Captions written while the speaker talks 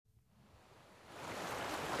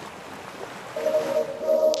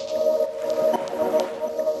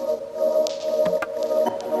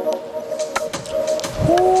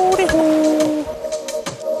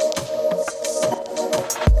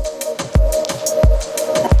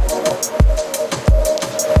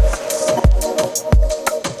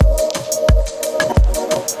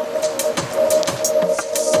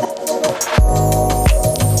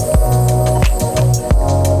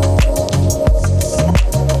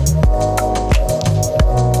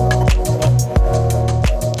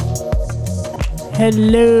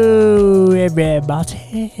Hello, everybody.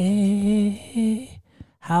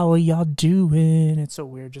 How are y'all doing? It's so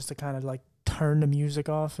weird just to kind of like turn the music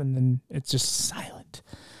off and then it's just silent.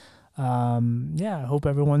 I hope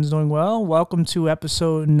everyone's doing well. Welcome to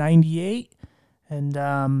episode 98. And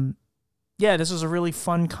this is a really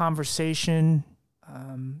fun conversation.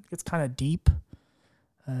 It's kind of deep,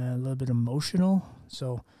 a little bit emotional.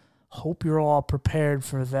 So hope you're all prepared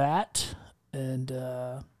for that. And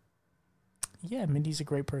Mindy's a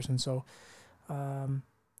great person. So,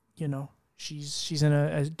 she's in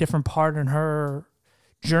a different part in her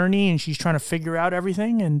journey and she's trying to figure out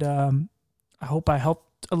everything. And I hope I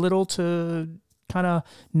helped a little to kind of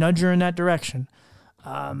nudge her in that direction.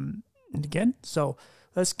 And again, so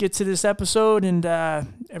let's get to this episode and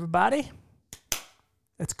everybody,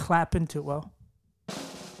 let's clap into it. Well, oh,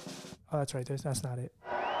 that's right. That's not it.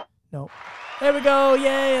 No. There we go.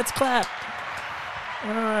 Yay, let's clap.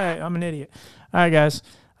 All right, I'm an idiot. All right, guys.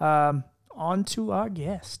 On to our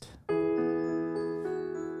guest.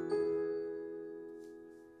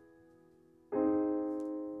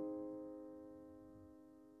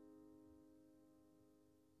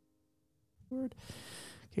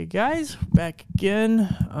 Okay, guys, back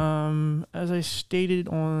again. As I stated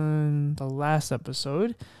on the last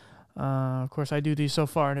episode, of course, I do these so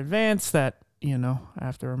far in advance that, I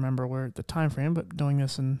have to remember where the time frame, but doing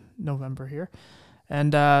this in November here.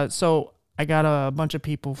 And so I got a bunch of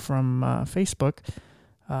people from Facebook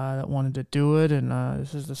that wanted to do it, and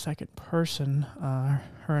this is the second person. Her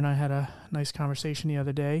and I had a nice conversation the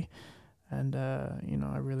other day, and,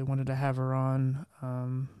 I really wanted to have her on.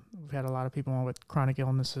 We've had a lot of people on with chronic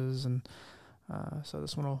illnesses, and so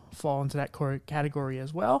this one will fall into that category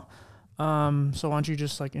as well. So why don't you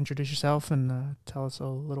just introduce yourself and tell us a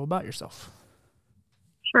little about yourself?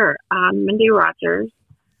 Sure. I'm Mindy Rogers.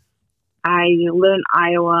 I live in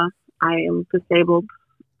Iowa. I am disabled.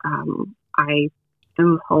 I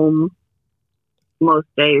am home most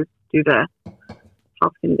days due to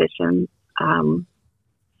health conditions.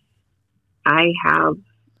 I have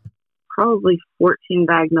probably 14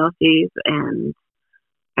 diagnoses, and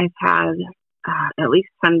I've had at least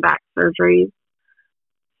 10 back surgeries.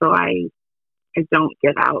 So I don't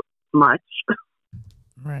get out much.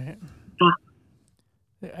 Right.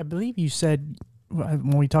 I believe you said,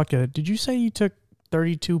 when we talked to, did you say you took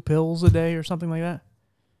 32 pills a day or something like that?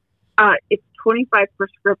 It's 25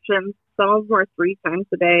 prescriptions. Some of them are 3 times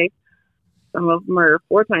a day. Some of them are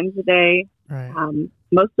 4 times a day. Right.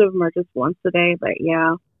 Most of them are just once a day, but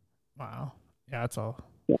yeah. Wow. Yeah, that's all.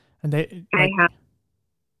 Yeah. And they, I have.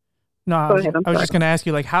 No, I was just going to ask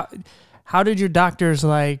you, how did your doctors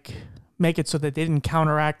make it so that they didn't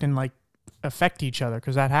counteract and affect each other?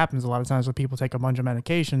 Because that happens a lot of times when people take a bunch of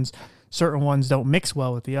medications. Certain ones don't mix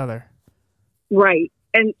well with the other. Right.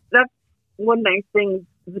 And that's one nice thing.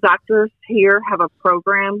 The doctors here have a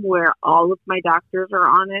program where all of my doctors are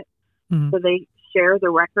on it. Mm-hmm. So they share the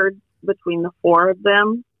records between the 4 of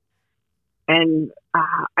them. And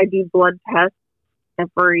I do blood tests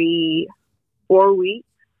every 4 weeks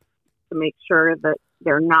to make sure that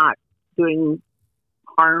they're not doing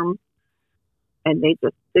harm. And they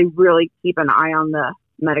really keep an eye on the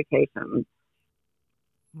medications.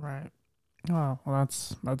 Right. Oh, well,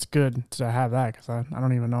 that's good to have that, because I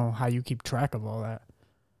don't even know how you keep track of all that.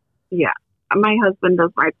 Yeah. My husband does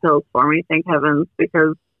my pills for me, thank heavens,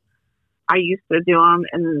 because I used to do them,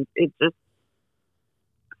 and it just,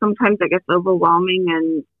 sometimes it gets overwhelming,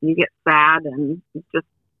 and you get sad, and you just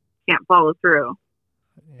can't follow through.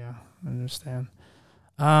 Yeah, I understand.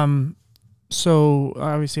 So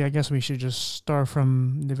obviously, I guess we should just start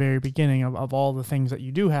from the very beginning of all the things that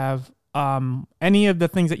you do have. Any of the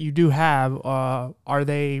things that you do have, are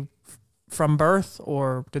they from birth,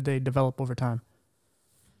 or did they develop over time?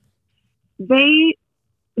 They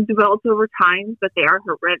developed over time, but they are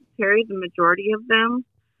hereditary, the majority of them.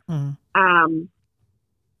 Mm-hmm.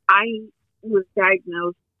 I was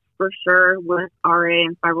diagnosed for sure with RA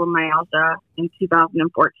and fibromyalgia in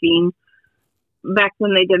 2014. Back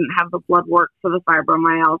when they didn't have the blood work for the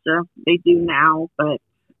fibromyalgia, they do now, but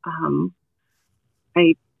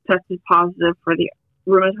I tested positive for the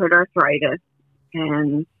rheumatoid arthritis,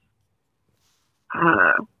 and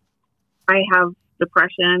I have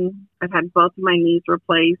depression. I've had both of my knees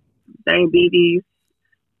replaced, diabetes,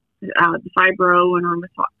 fibro,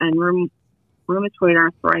 and rheumatoid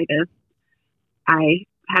arthritis. I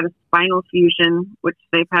had a spinal fusion, which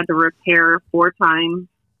they've had to repair 4 times.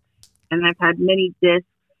 And I've had many discs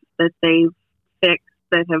that they've fixed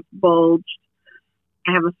that have bulged.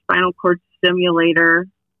 I have a spinal cord stimulator,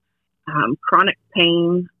 chronic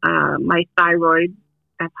pain, my thyroid,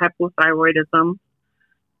 I have hypothyroidism,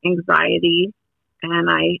 anxiety, and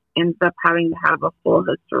I ended up having to have a full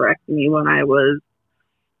hysterectomy when I was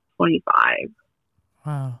 25.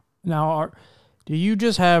 Wow. Now, do you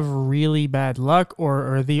just have really bad luck,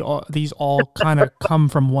 or are these all kind of come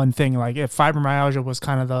from one thing? Like if fibromyalgia was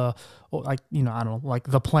kind of the, like, you know, I don't know, like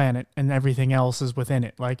the planet and everything else is within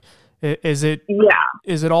it. Like, is it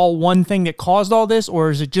all one thing that caused all this, or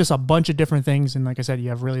is it just a bunch of different things? And like I said, you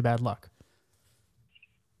have really bad luck.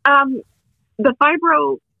 The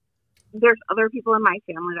fibro, there's other people in my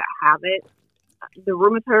family that have it. The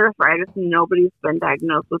rheumatoid arthritis, nobody's been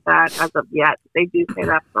diagnosed with that as of yet. They do say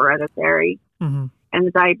that's hereditary. Mm-hmm. And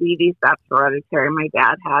the diabetes, that's hereditary. My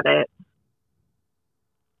dad had it.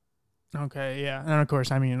 Okay, yeah. And of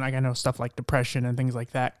course, I mean, like I know stuff like depression and things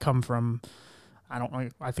like that come from,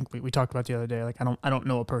 I think we talked about the other day, like I don't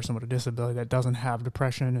know a person with a disability that doesn't have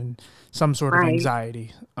depression and some sort of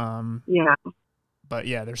anxiety. Yeah. But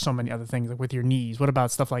yeah, there's so many other things, like with your knees. What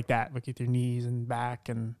about stuff like that, like with your knees and back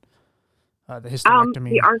and the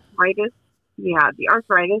hysterectomy? The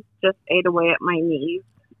arthritis just ate away at my knees,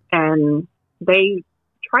 and they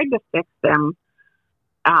tried to fix them.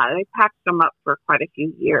 They patched them up for quite a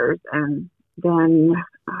few years, and then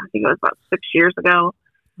I think it was about 6 years ago,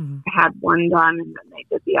 I had one done, and then they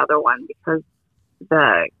did the other one because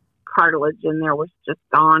the cartilage in there was just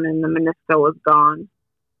gone, and the menisco was gone.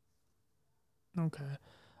 Okay.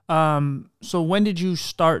 So when did you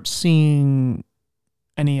start seeing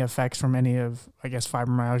any effects from any of, I guess,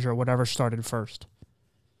 fibromyalgia or whatever started first?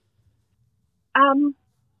 I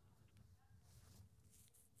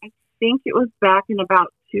think it was back in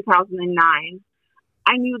about 2009.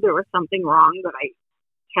 I knew there was something wrong, but I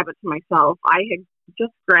kept it to myself. I had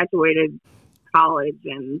just graduated college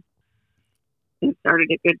and started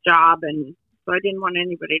a good job, and so I didn't want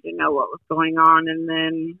anybody to know what was going on. And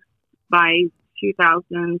then by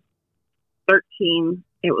 2013,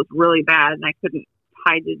 it was really bad, and I couldn't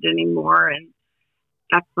hide it anymore. And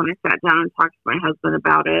that's when I sat down and talked to my husband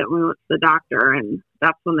about it. We went to the doctor, and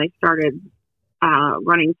that's when they started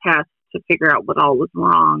running tests to figure out what all was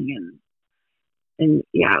wrong. And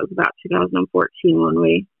yeah, it was about 2014 when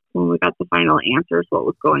we got the final answers what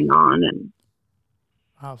was going on. And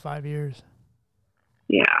wow, 5 years.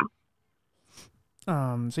 Yeah.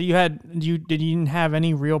 So did you have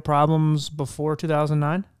any real problems before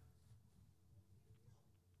 2009?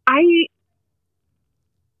 I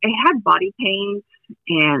had body pains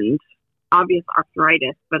and obvious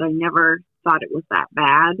arthritis, but I never thought it was that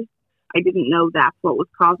bad. I didn't know that's what was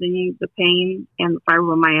causing the pain and the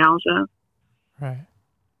fibromyalgia. Right.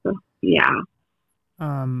 So, yeah.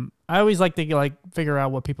 I always like to figure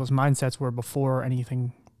out what people's mindsets were before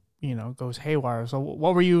anything, goes haywire. So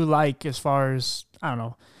what were you like as far as, I don't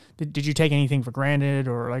know, did you take anything for granted,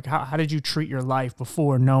 or like how did you treat your life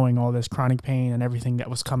before knowing all this chronic pain and everything that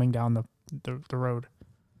was coming down the road?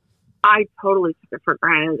 I totally took it for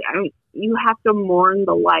granted. I mean, you have to mourn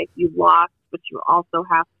the life you've lost, but you also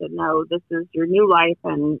have to know this is your new life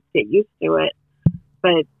and get used to it.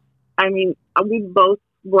 But I mean, we both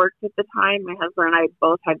worked at the time. My husband and I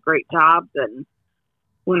both had great jobs, and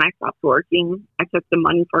when I stopped working, I took the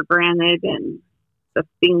money for granted, and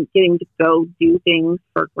getting to go do things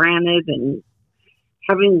for granted, and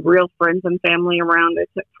having real friends and family around I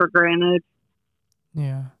took for granted.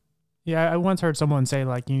 Yeah. Yeah, I once heard someone say,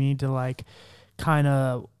 like, you need to, kind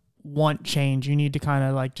of want change. You need to kind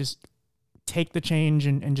of, just take the change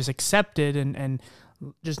and just accept it and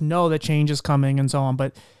just know that change is coming and so on.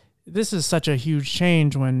 But this is such a huge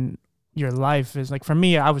change when your life is, for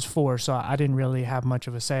me, I was 4, so I didn't really have much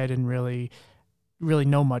of a say. I didn't really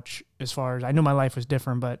know much as far as, I knew my life was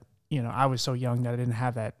different, but, I was so young that I didn't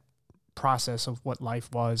have that process of what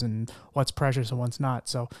life was and what's precious and what's not.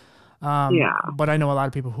 So, but I know a lot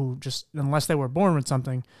of people who just, unless they were born with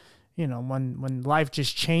something, when life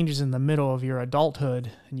just changes in the middle of your adulthood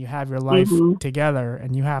and you have your life together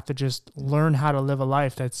and you have to just learn how to live a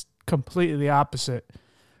life that's completely the opposite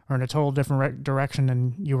or in a total different direction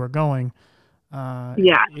than you were going.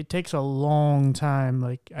 It takes a long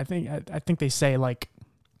time. I think they say, a lot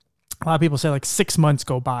of people say 6 months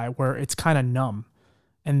go by where it's kind of numb.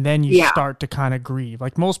 And then you start to kind of grieve.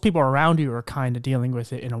 Most people around you are kind of dealing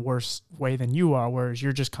with it in a worse way than you are, whereas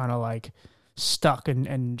you're just kind of stuck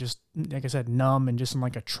and just, like I said, numb and just in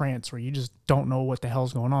a trance where you just don't know what the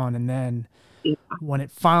hell's going on. And then when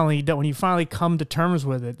you finally come to terms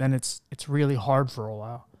with it, then it's really hard for a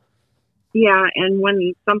while. Yeah, and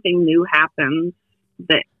when something new happens,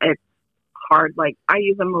 that it's hard. I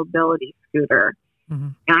use a mobility scooter.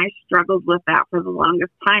 And I struggled with that for the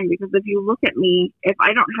longest time because if you look at me, if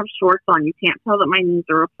I don't have shorts on, you can't tell that my knees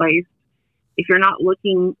are replaced. If you're not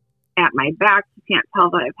looking at my back, you can't tell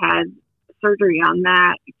that I've had surgery on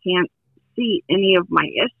that. I can't see any of my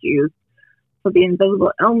issues. So the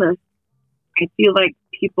invisible illness, I feel like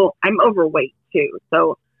I'm overweight too.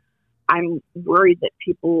 So I'm worried that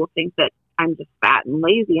people will think that I'm just fat and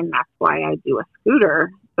lazy, and that's why I do a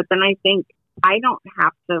scooter. But then I think I don't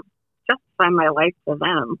have to justify my life to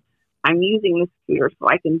them. I'm using the scooter so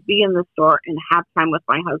I can be in the store and have time with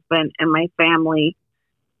my husband and my family.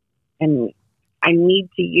 And I need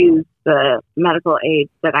to use the medical aids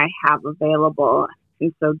that I have available.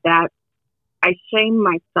 And so that I shame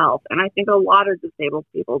myself. And I think a lot of disabled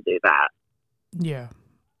people do that. Yeah.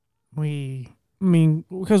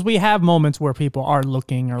 Because we have moments where people are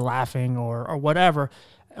looking or laughing or whatever,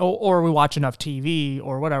 or we watch enough TV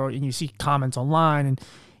or whatever, and you see comments online, and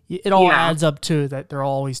it all adds up to that they're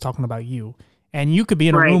always talking about you. And you could be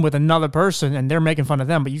in a room with another person and they're making fun of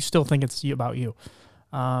them, but you still think it's about you.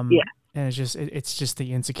 And it's just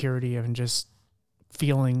the insecurity of just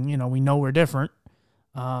feeling, we know we're different.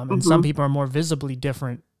 And some people are more visibly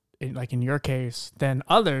different, like in your case, than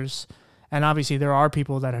others. And obviously there are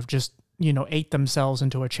people that have just, ate themselves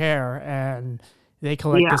into a chair and they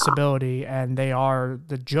collect disability, and they are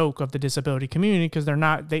the joke of the disability community because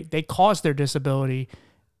they caused their disability,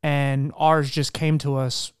 and ours just came to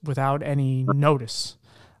us without any notice.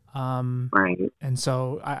 Right. And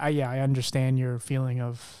so I understand your feeling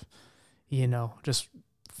of, just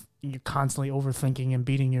you're constantly overthinking and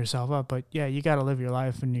beating yourself up, but yeah, you got to live your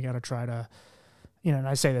life, and you got to try to, and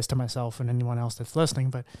I say this to myself and anyone else that's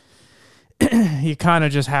listening, but you kind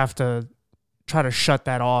of just have to try to shut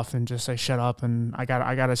that off and just say, shut up. And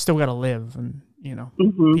I still got to live. And,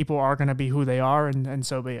 people are going to be who they are, and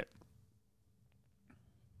so be it.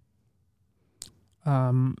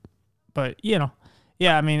 But,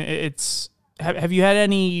 I mean, have you had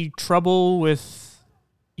any trouble with,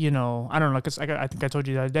 I don't know, 'cause I think I told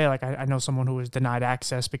you the other day, like I know someone who was denied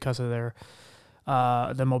access because of their,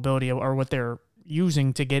 the mobility or what they're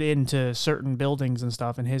using to get into certain buildings and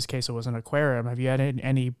stuff. In his case, it was an aquarium. Have you had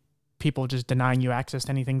any people just denying you access to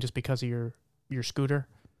anything just because of your scooter?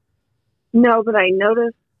 No, but I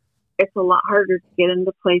noticed it's a lot harder to get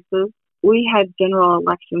into places. We had general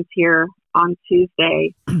elections here on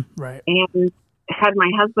Tuesday. Right. And had my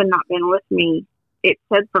husband not been with me, it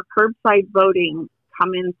said for curbside voting,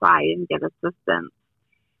 come inside and get assistance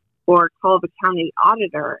or call the county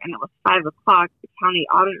auditor. And it was 5:00. The county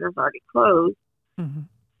auditor's already closed. Mm-hmm.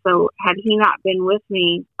 So had he not been with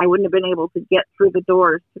me, I wouldn't have been able to get through the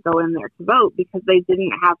doors to go in there to vote because they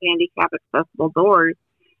didn't have handicap accessible doors.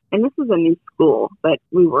 And this is a new school that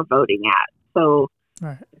we were voting at. So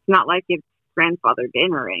It's not like it's grandfathered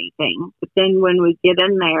in or anything. But then when we get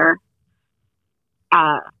in there,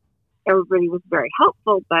 everybody was very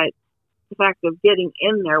helpful, but the fact of getting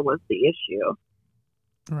in there was the issue.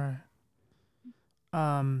 Right.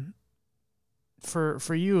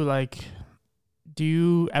 For you, like, do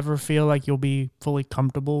you ever feel like you'll be fully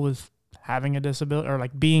comfortable with having a disability or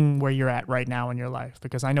like being where you're at right now in your life?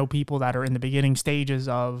 Because I know people that are in the beginning stages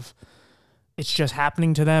of it's just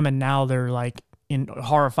happening to them, and now they're like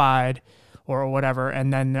horrified or whatever.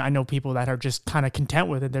 And then I know people that are just kind of content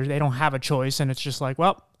with it. They don't have a choice, and it's just like,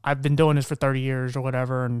 well, I've been doing this for 30 years or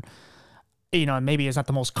whatever, and maybe it's not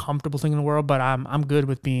the most comfortable thing in the world, but I'm good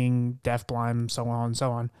with being deafblind, so on and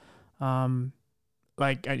so on.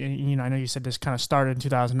 Like, I know you said this kind of started in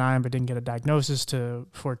 2009, but didn't get a diagnosis to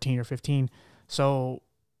 14 or 15. So,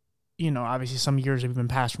 obviously some years have been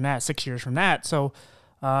passed from that, 6 years from that. So,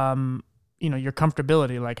 your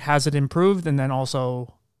comfortability, like, has it improved? And then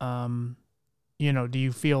also, do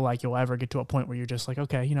you feel like you'll ever get to a point where you're just like,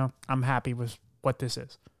 okay, I'm happy with what this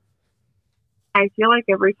is? I feel like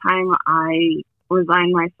every time I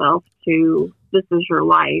resign myself to this is your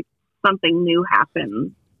life, something new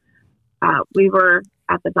happens. We were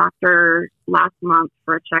at the doctor last month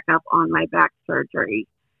for a checkup on my back surgery,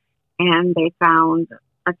 and they found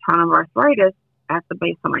a ton of arthritis at the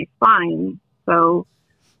base of my spine. So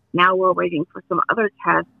now we're waiting for some other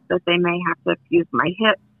tests that they may have to fuse my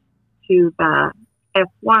hip to the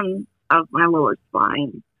F1 of my lower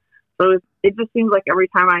spine. So it just seems like every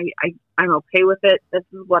time I'm okay with it, this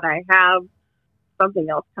is what I have, something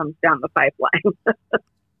else comes down the pipeline.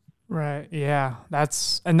 Right. Yeah.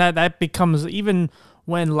 That becomes, even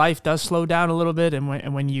when life does slow down a little bit, and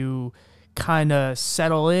when you kind of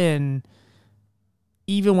settle in,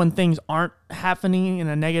 even when things aren't happening in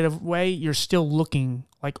a negative way, you're still looking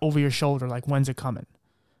like over your shoulder, like, when's it coming?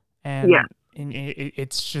 And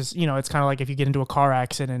it's just, it's kind of like if you get into a car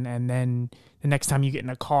accident and then the next time you get in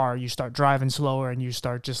a car, you start driving slower and you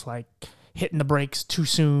start just like hitting the brakes too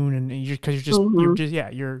soon, and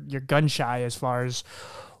you're gun shy as far as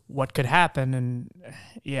what could happen. And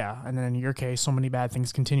yeah, and then in your case, so many bad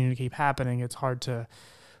things continue to keep happening. It's hard to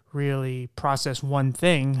really process one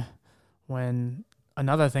thing when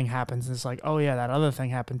another thing happens. It's like, oh yeah, that other thing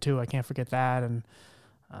happened too. I can't forget that. And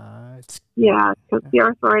because the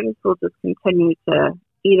arthritis will just continue to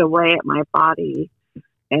eat away at my body,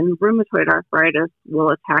 and rheumatoid arthritis will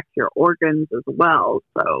attack your organs as well.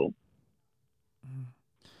 So,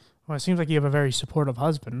 well, it seems like you have a very supportive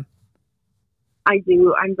husband. I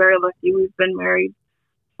do. I'm very lucky. We've been married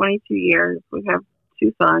 22 years. We have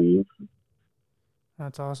 2 sons.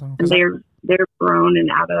 That's awesome. And they're grown and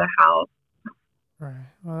out of the house. Right.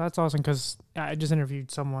 Well, that's awesome, because I just interviewed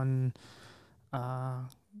someone a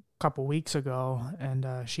couple weeks ago, and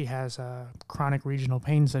she has chronic regional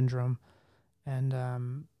pain syndrome,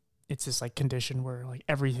 and it's this like condition where like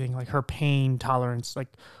everything, like her pain tolerance, like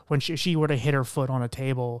when she were to hit her foot on a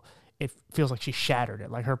table, it feels like she shattered it.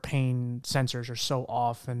 Like her pain sensors are so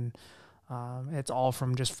off, and it's all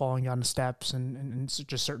from just falling down the steps and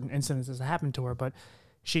just certain incidences that happened to her. But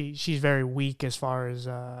she's very weak as far as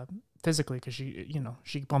physically, because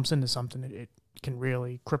she bumps into something, it can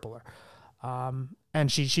really cripple her.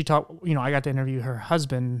 And she talked, I got to interview her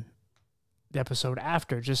husband the episode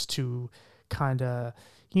after, just to kind of,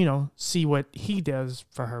 see what he does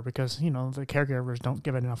for her, because, the caregivers don't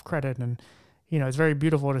give it enough credit. And, it's very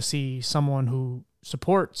beautiful to see someone who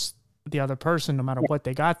supports the other person no matter what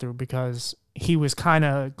they got through, because he was kind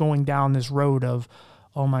of going down this road of,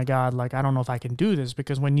 oh my God, like, I don't know if I can do this,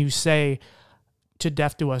 because when you say to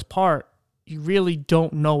death do us part, you really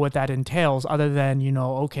don't know what that entails, other than,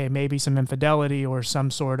 okay, maybe some infidelity or some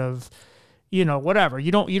sort of, whatever.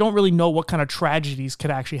 You don't really know what kind of tragedies could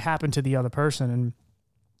actually happen to the other person. And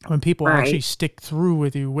when people actually stick through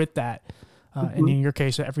with you with that, and in your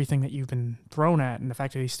case, everything that you've been thrown at, and the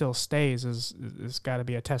fact that he still stays is got to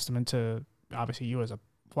be a testament to, obviously, you as a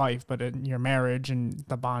wife, but in your marriage and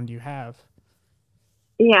the bond you have.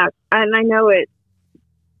 Yeah, and I know it.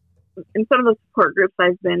 In some of the support groups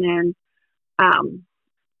I've been in,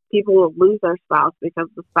 people will lose their spouse because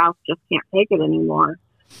the spouse just can't take it anymore.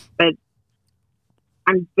 But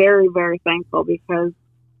I'm very, very thankful, because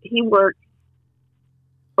he works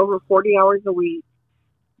over 40 hours a week.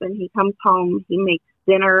 Then he comes home, he makes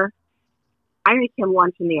dinner. I make him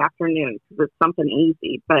lunch in the afternoon because it's something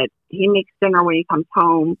easy, but he makes dinner when he comes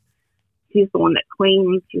home. He's the one that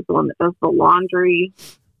cleans. He's the one that does the laundry.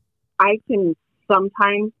 I can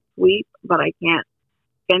sometimes sweep, but I can't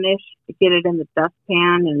get it in the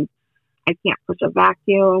dustpan, and I can't push a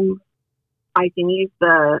vacuum. I can use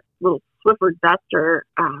the little Swiffer duster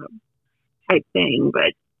type thing,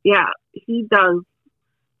 but yeah, he does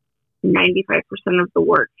 95% of the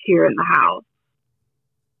work here in the house.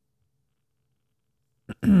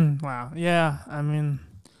 Wow. Yeah. I mean,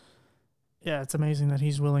 yeah, it's amazing that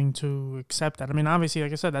he's willing to accept that. I mean, obviously,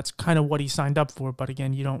 like I said, that's kind of what he signed up for. But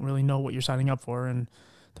again, you don't really know what you're signing up for. And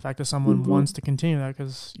the fact that someone wants to continue that,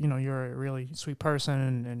 because, you're a really sweet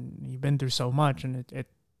person and you've been through so much. And it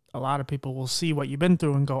a lot of people will see what you've been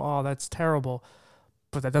through and go, oh, that's terrible.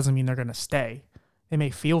 But that doesn't mean they're going to stay. They may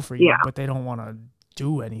feel for you, but they don't want to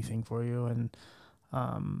do anything for you. And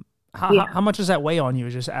how much does that weigh on you,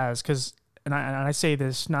 just as, because, and I say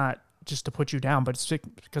this not just to put you down, but it's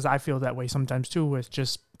because I feel that way sometimes too, with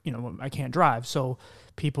just, I can't drive. So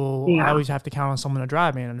I always have to count on someone to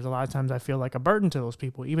drive me. And there's a lot of times I feel like a burden to those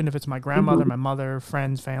people, even if it's my grandmother, my mother,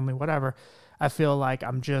 friends, family, whatever. I feel like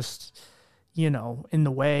I'm just, in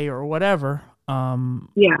the way or whatever.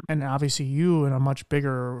 And obviously you in a much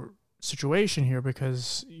bigger situation here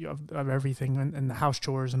because of everything and the house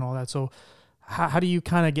chores and all that. So how do you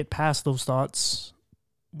kind of get past those thoughts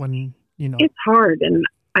when, It's hard. And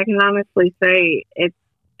I can honestly say it's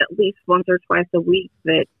at least once or twice a week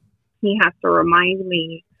that he has to remind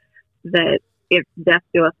me that it's death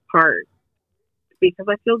do us part, because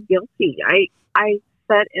I feel guilty. I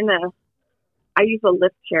use a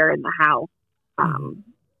lift chair in the house,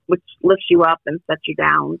 which lifts you up and sets you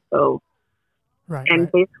down. So,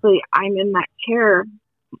 basically I'm in that chair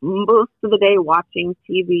most of the day watching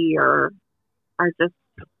TV or just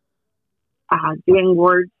doing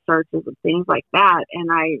word searches and things like that. And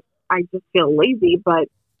I just feel lazy, but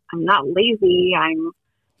I'm not lazy. I'm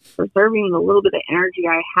preserving the little bit of energy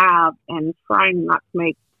I have and trying not to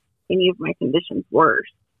make any of my conditions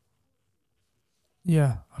worse.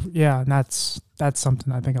 Yeah. And that's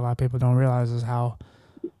something I think a lot of people don't realize, is how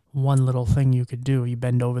one little thing you could do, you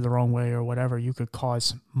bend over the wrong way or whatever, you could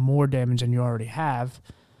cause more damage than you already have.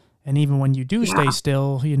 And even when you do stay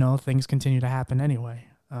still, things continue to happen anyway.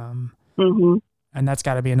 And that's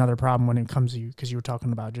got to be another problem when it comes to you, because you were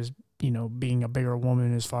talking about just, being a bigger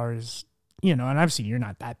woman as far as, you know, and I've seen you're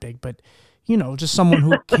not that big, but, you know, just someone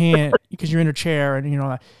who can't, because you're in a chair and, you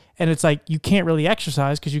know, and it's like you can't really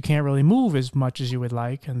exercise because you can't really move as much as you would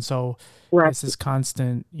like. And so it's this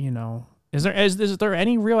constant, you know, is there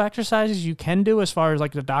any real exercises you can do as far as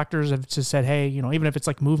like the doctors have just said, hey, you know, even if it's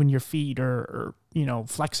like moving your feet or you know,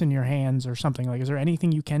 flexing your hands or something, like, is there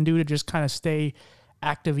anything you can do to just kind of stay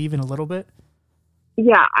active even a little bit?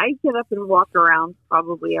 Yeah, I get up and walk around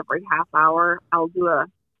probably every half hour. I'll do a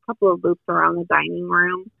couple of loops around the dining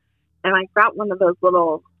room. And I got one of those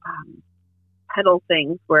little pedal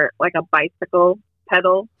things where, like a bicycle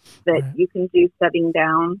pedal that you can do sitting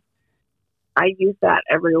down. I use that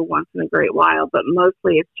every once in a great while, but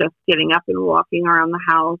mostly it's just getting up and walking around the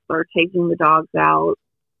house or taking the dogs out.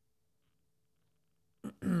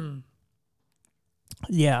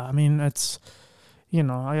 Yeah, I mean, that's, you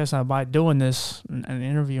know, I guess by doing this and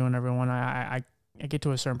interviewing everyone, I get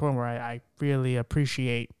to a certain point where I really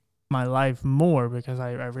appreciate my life more because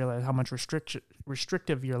I realize how much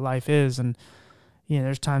restrictive your life is. And, you know,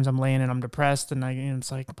 there's times I'm laying and I'm depressed and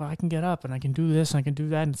it's like, but I can get up and I can do this and I can do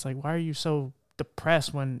that. And it's like, why are you so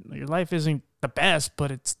depressed when your life isn't the best,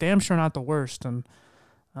 but it's damn sure not the worst? And,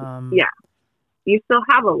 yeah, you still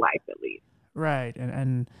have a life at least. Right.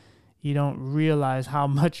 And you don't realize how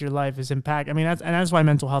much your life is impacted. I mean, that's why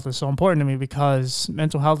mental health is so important to me, because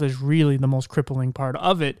mental health is really the most crippling part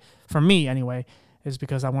of it, for me anyway, is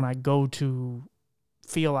because when I go to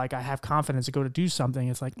feel like I have confidence to go to do something,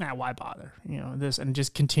 it's like, nah, why bother? You know, this, and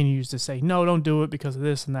just continues to say, no, don't do it because of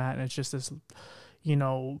this and that. And it's just this, you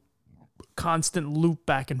know, constant loop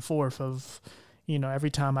back and forth of, you know, every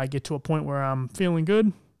time I get to a point where I'm feeling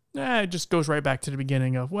good, it just goes right back to the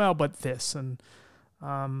beginning of, well, but this. And,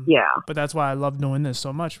 but that's why I love doing this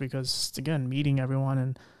so much, because again, meeting everyone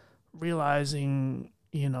and realizing,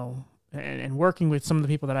 you know, and working with some of the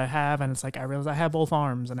people that I have, and it's like I realize I have both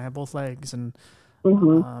arms and I have both legs, and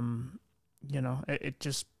you know, it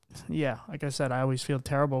just, yeah, like I said, I always feel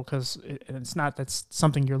terrible because it's not that's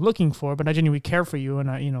something you're looking for, but I genuinely care for you,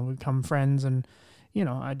 and I, you know, we become friends, and you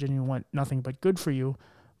know, I genuinely want nothing but good for you,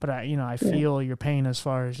 but I, you know, I feel your pain as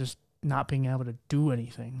far as just not being able to do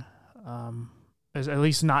anything. At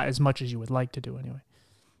least not as much as you would like to do anyway.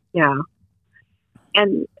 Yeah.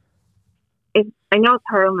 And I know it's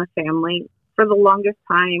hard on the family. For the longest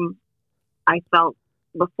time, I felt,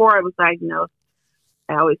 before I was diagnosed,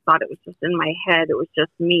 I always thought it was just in my head. It was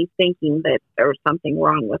just me thinking that there was something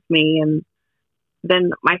wrong with me. And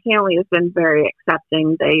then my family has been very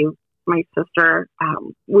accepting. My sister,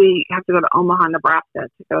 we have to go to Omaha, Nebraska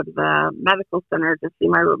to go to the medical center to see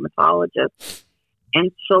my rheumatologist. And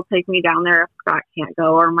she'll take me down there if Scott can't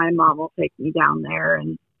go, or my mom will take me down there.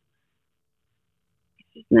 And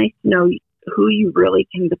it's just nice to know who you really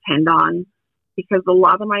can depend on, because a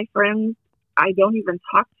lot of my friends I don't even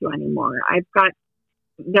talk to anymore.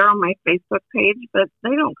 They're on my Facebook page, but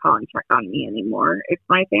they don't call and check on me anymore. It's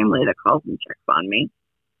my family that calls and checks on me.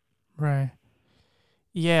 Right.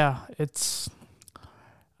 Yeah,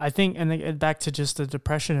 I think, and back to just the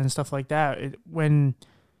depression and stuff like that, when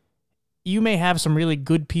you may have some really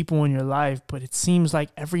good people in your life, but it seems like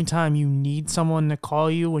every time you need someone to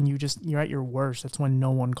call you, when you're at your worst, that's when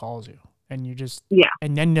no one calls you. And you just,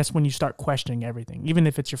 and then that's when you start questioning everything, even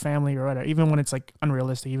if it's your family or whatever, even when it's like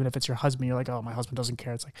unrealistic, even if it's your husband, you're like, oh, my husband doesn't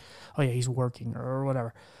care. It's like, oh yeah, he's working or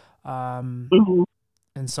whatever. And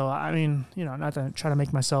so, I mean, you know, not to try to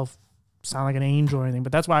make myself sound like an angel or anything,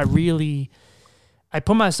 but that's why I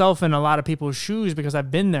put myself in a lot of people's shoes, because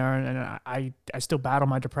I've been there, and I still battle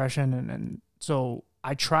my depression. And so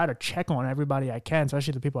I try to check on everybody I can,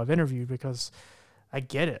 especially the people I've interviewed, because I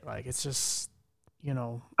get it. Like, it's just, you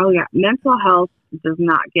know. Oh yeah. Mental health does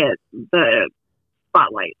not get the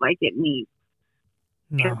spotlight like it needs.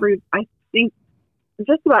 No. I think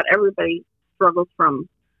just about everybody struggles from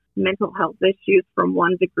mental health issues from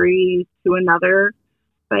one degree to another.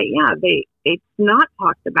 But yeah, it's not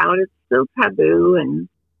talked about. It's still taboo, and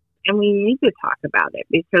we need to talk about it,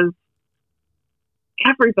 because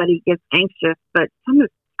everybody gets anxious. But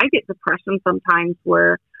I get depression sometimes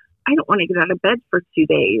where I don't want to get out of bed for 2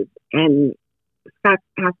 days, and Scott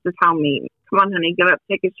has to tell me, "Come on, honey, get up,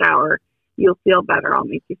 take a shower. You'll feel better. I'll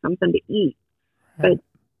make you something to eat." Right. But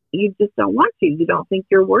you just don't want to. You don't think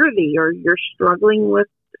you're worthy, or you're struggling with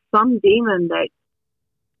some demon that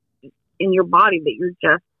in your body that you're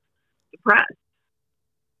just depressed.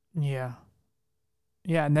 Yeah.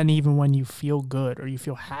 Yeah, and then even when you feel good or you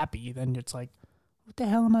feel happy, then it's like, what the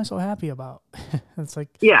hell am I so happy about? It's like,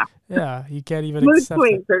 yeah, you can't even accept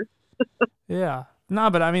it. Yeah.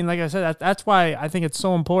 No, but I mean, like I said, that's why I think it's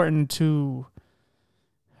so important to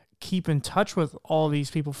keep in touch with all these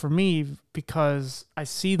people for me because I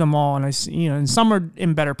see them all, and I see, you know, and some are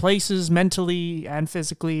in better places mentally and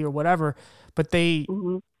physically or whatever, but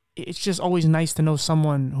it's just always nice to know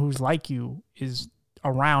someone who's like you is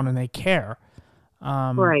around and they care.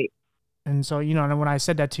 Right. And so, you know, and when I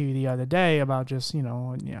said that to you the other day about just, you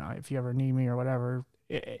know, if you ever need me or whatever,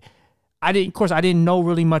 I didn't know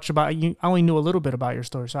really much about you. I only knew a little bit about your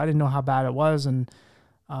story, so I didn't know how bad it was. And,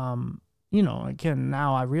 you know, again,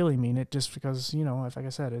 now I really mean it, just because, you know, like I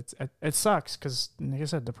said, it sucks because, like I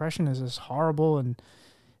said, depression is just horrible, and,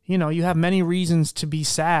 you know, you have many reasons to be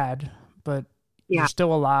sad, but you're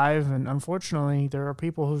still alive, and unfortunately, there are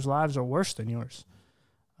people whose lives are worse than yours.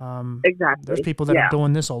 Exactly. There's people that are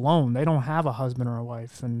doing this alone. They don't have a husband or a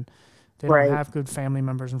wife, and they don't have good family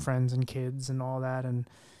members and friends and kids and all that, and,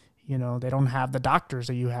 you know, they don't have the doctors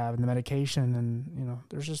that you have and the medication, and, you know,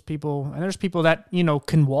 there's just people, and there's people that, you know,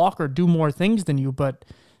 can walk or do more things than you, but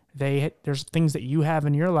there's things that you have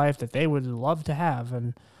in your life that they would love to have,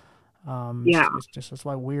 and that's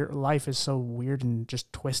why life is so weird and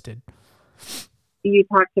just twisted. You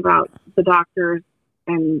talked about the doctors,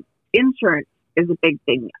 and insurance is a big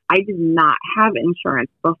thing. I did not have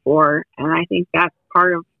insurance before, and I think that's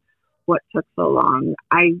part of what took so long.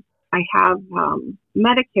 I have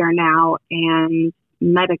Medicare now and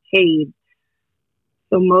Medicaid,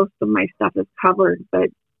 so most of my stuff is covered, but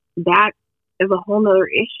that is a whole nother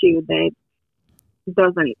issue that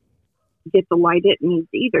doesn't get the light it needs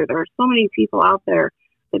either. There are so many people out there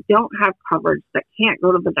that don't have coverage, that can't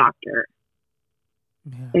go to the doctor.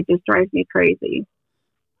 It just drives me crazy.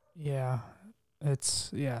 Yeah.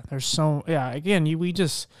 Again, we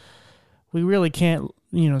really can't,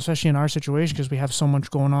 you know, especially in our situation, because we have so much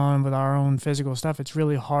going on with our own physical stuff. It's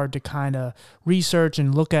really hard to kind of research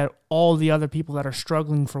and look at all the other people that are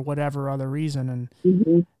struggling for whatever other reason.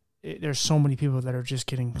 And there's so many people that are just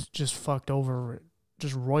getting fucked over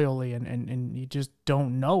just royally, and you just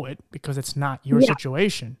don't know it because it's not your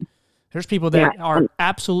situation. There's people that are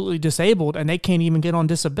absolutely disabled and they can't even get on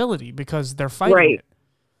disability because they're fighting it.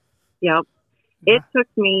 Yep. It took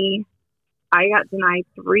me, I got denied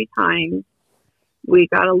 3 times. We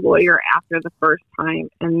got a lawyer after the first time.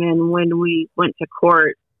 And then when we went to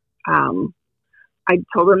court, I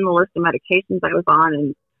told him the list of medications I was on.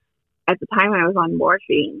 And at the time I was on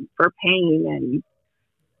morphine for pain.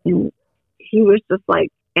 And he was just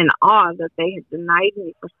like in awe that they had denied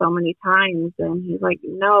me for so many times. And he's like,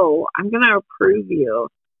 no, I'm going to approve you.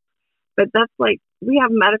 But that's like, we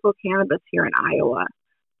have medical cannabis here in Iowa.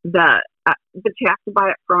 But you have to buy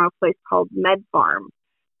it from a place called Med Farm.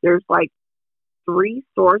 There's like 3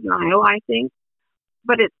 stores in Iowa, I think,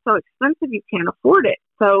 but it's so expensive you can't afford it.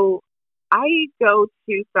 So I go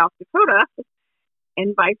to South Dakota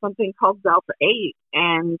and buy something called Delta 8,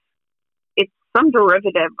 and it's some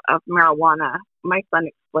derivative of marijuana. My son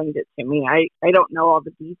explained it to me. I don't know all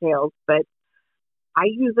the details, but I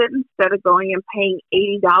use it instead of going and paying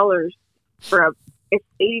 $80 it's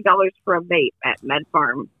 $80 for a vape at Med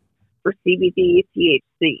Farm for CBD,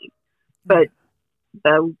 THC. But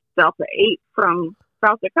the Delta 8 from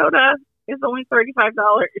South Dakota is only $35.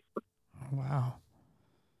 Wow.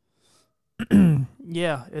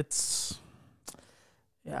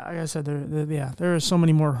 Like I said, there are so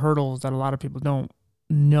many more hurdles that a lot of people don't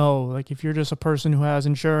know. Like if you're just a person who has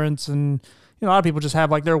insurance, and, you know, a lot of people just have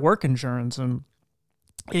like their work insurance, and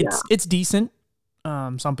it's decent.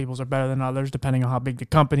 Some people's are better than others, depending on how big the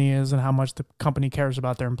company is and how much the company cares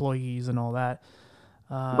about their employees and all that.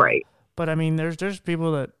 Right. But I mean, there's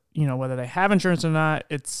people that, you know, whether they have insurance or not,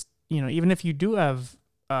 it's, you know, even if you do have,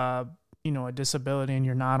 you know, a disability and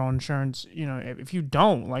you're not on insurance, you know, if you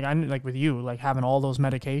don't, like with you, like having all those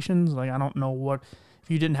medications, like I don't know if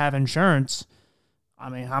you didn't have insurance, I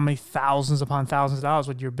mean, how many thousands upon thousands of dollars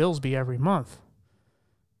would your bills be every month?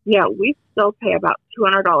 Yeah, we still pay about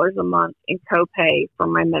 $200 a month in copay for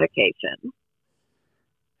my medication.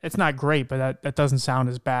 It's not great, but that doesn't sound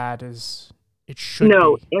as bad as it should be.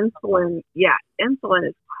 No, insulin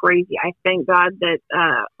is crazy. I thank God that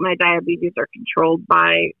my diabetes are controlled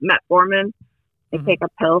by metformin. I take a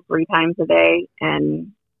pill 3 times a day,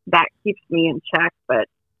 and that keeps me in check. But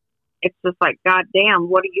it's just like, God damn,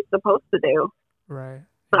 what are you supposed to do? Right.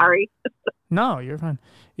 Sorry. No, you're fine.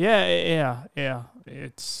 Yeah.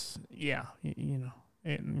 It's, you know,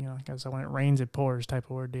 I guess when it rains, it pours type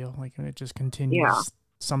of ordeal. Like, it just continues. Yeah.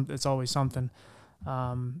 It's always something.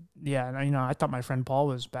 And, you know, I thought my friend Paul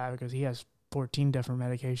was bad because he has 14 different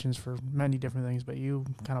medications for many different things, but you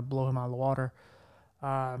kind of blow him out of the water.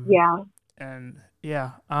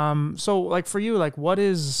 So like for you, like what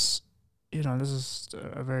is, you know, this is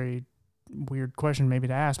a very weird question maybe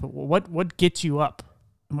to ask, but what gets you up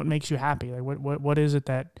what makes you happy? Like what is it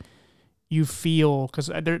that you feel? Because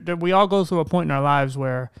we all go through a point in our lives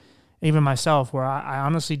where, even myself, where I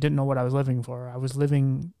honestly didn't know what I was living for. I was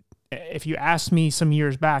living. If you asked me some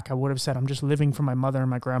years back, I would have said I'm just living for my mother and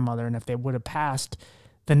my grandmother, and if they would have passed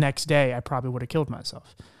the next day, I probably would have killed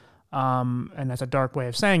myself. And that's a dark way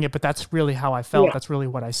of saying it, but that's really how I felt. Yeah. That's really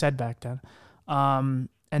what I said back then. And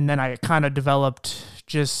then I kind of developed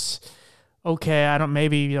just, okay,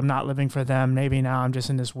 maybe I'm not living for them. Maybe now I'm just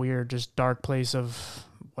in this weird, just dark place of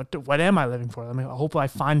what am I living for? I mean, hopefully I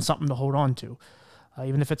find something to hold on to,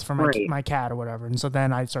 even if it's for my cat or whatever. And so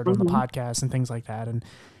then I started doing the podcast and things like that. And,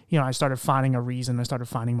 I started finding a reason. I started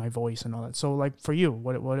finding my voice and all that. So like for you,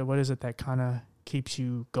 what is it that kind of keeps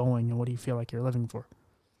you going, and what do you feel like you're living for?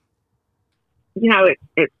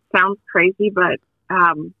 It sounds crazy, but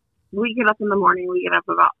we get up in the morning. We get up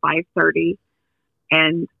about 5:30,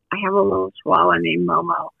 and I have a little chihuahua named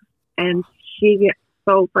Momo, and she gets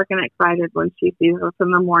so freaking excited when she sees us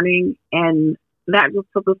in the morning, and that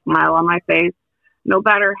just puts a smile on my face. No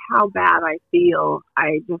matter how bad I feel,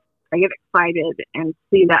 I get excited and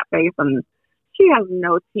see that face. And she has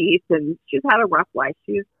no teeth, and she's had a rough life.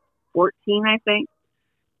 She's 14, I think.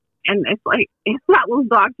 And it's like, if that little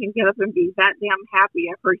dog can get up and be that damn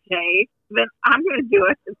happy every day, then I'm going to do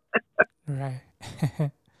it.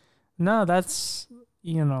 Right. No, that's,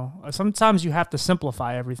 sometimes you have to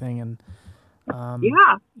simplify everything. And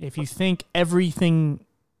if you think everything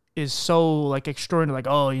is so like extraordinary, like,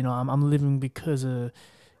 oh, I'm living because of,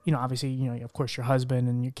 obviously, of course your husband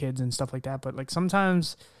and your kids and stuff like that. But like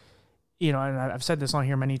sometimes, and I've said this on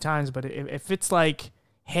here many times, but if it's like,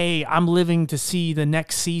 hey, I'm living to see the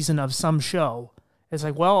next season of some show, it's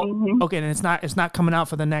like, well, okay, and it's not coming out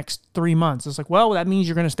for the next 3 months. It's like, well, that means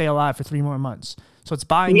you're going to stay alive for 3 more months. So it's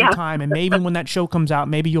buying you time, and maybe when that show comes out,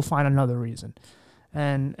 maybe you'll find another reason,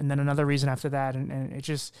 and then another reason after that, and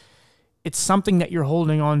it's something that you're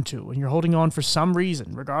holding on to, and you're holding on for some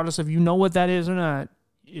reason, regardless of what that is or not.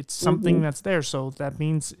 It's something that's there, so that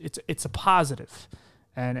means it's a positive,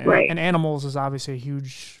 and animals is obviously a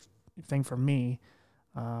huge thing for me.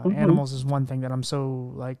 Animals is one thing that I'm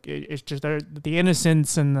so like, it's just the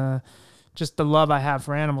innocence and the love I have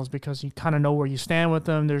for animals, because you kind of know where you stand with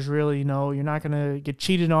them. There's really, you're not going to get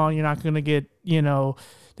cheated on. You're not going to get,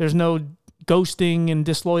 there's no ghosting and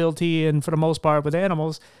disloyalty. And for the most part with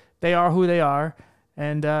animals, they are who they are,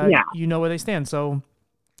 and you know where they stand. So,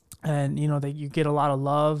 and you get a lot of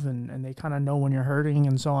love, and they kind of know when you're hurting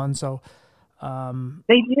and so on. So,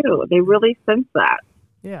 they do. They really sense that.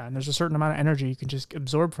 Yeah, and there's a certain amount of energy you can just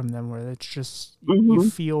absorb from them, where it's just you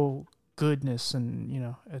feel goodness,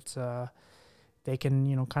 and it's they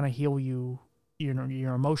can kind of heal you,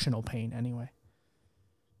 your emotional pain anyway.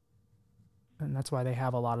 And that's why they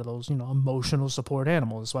have a lot of those emotional support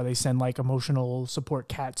animals. That's why they send like emotional support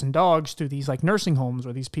cats and dogs to these like nursing homes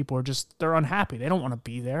where these people are they're unhappy. They don't want to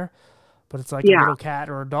be there, but it's like a little cat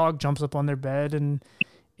or a dog jumps up on their bed, and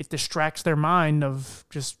it distracts their mind of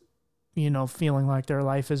just feeling like their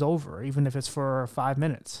life is over, even if it's for 5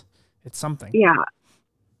 minutes. It's something. Yeah.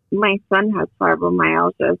 My son has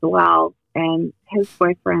fibromyalgia as well, and his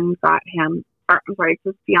boyfriend got him,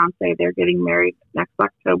 his fiance, they're getting married next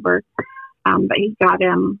October, but he got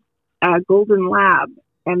him a golden lab,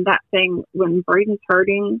 and that thing, when Braden's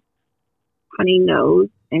hurting, Honey knows,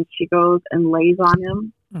 and she goes and lays on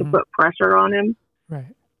him to put pressure on him.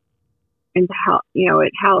 Right. And to help,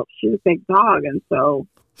 it helps. She's a big dog, and so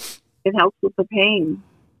it helps with the pain.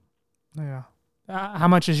 Yeah. How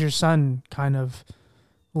much has your son kind of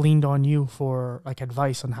leaned on you for like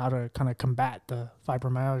advice on how to kind of combat the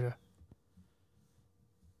fibromyalgia?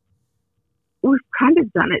 We've kind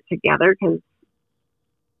of done it together, because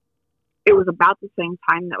it was about the same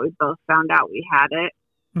time that we both found out we had it.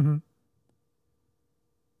 Mm-hmm.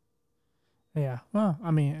 Yeah. Well, I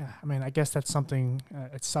mean, I guess that's something.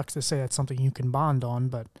 It sucks to say that's something you can bond on,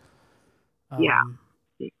 but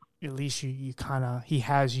at least you kind of, he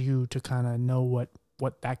has you to kind of know what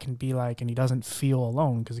that can be like, and he doesn't feel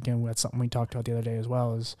alone. Because again, that's something we talked about the other day as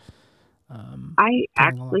well. Is I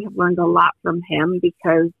actually have learned a lot from him,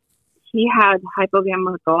 because he had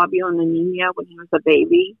hypogammaglobulinemia when he was a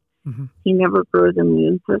baby. Mm-hmm. He never grew his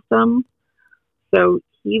immune system, so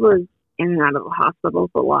he was in and out of the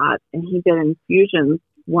hospitals a lot, and he did infusions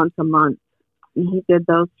once a month, and he did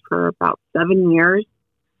those for about 7 years.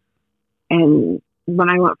 And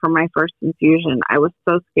when I went for my first infusion, I was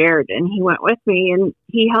so scared, and he went with me, and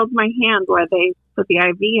he held my hand while they put the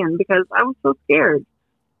IV in, because I was so scared.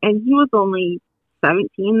 And he was only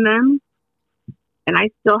 17 then, and I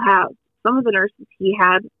still have some of the nurses he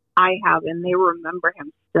had, I have, and they remember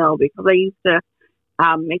him still, because I used to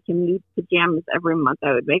make him new pajamas every month.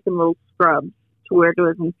 I would make him little scrubs to wear to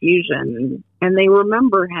his infusion, and they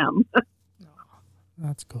remember him.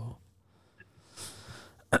 That's cool.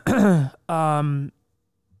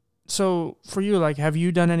 So for you, like, have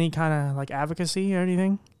you done any kind of like advocacy or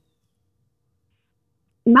anything?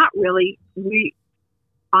 Not really. We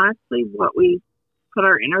honestly, what we put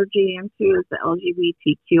our energy into is the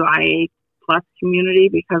LGBTQIA plus community,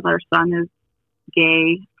 because our son is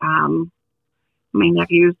gay. My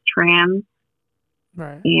nephew is trans,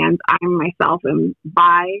 right? And I myself am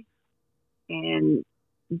bi, and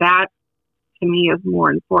that to me is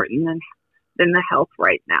more important than the health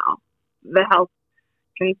right now. The health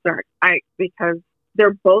concern, because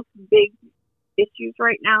they're both big issues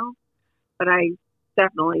right now, but I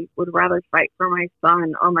definitely would rather fight for my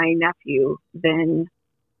son or my nephew than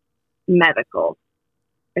medical,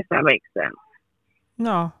 if that makes sense.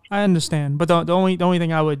 No, I understand, but the only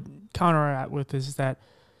thing I would counter that with is that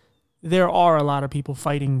there are a lot of people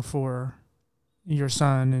fighting for your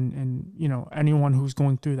son and you know, anyone who's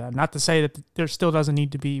going through that. Not to say that there still doesn't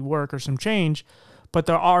need to be work or some change, but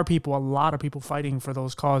there are a lot of people fighting for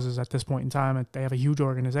those causes at this point in time. They have a huge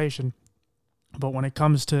organization. But when it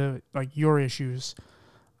comes to like your issues,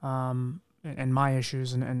 and my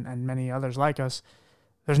issues and many others like us,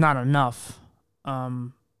 there's not enough.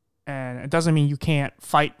 And it doesn't mean you can't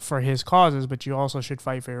fight for his causes, but you also should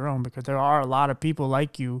fight for your own, because there are a lot of people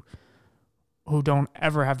like you who don't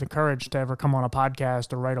ever have the courage to ever come on a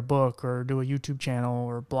podcast or write a book or do a YouTube channel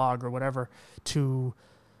or blog or whatever to,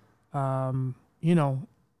 you know,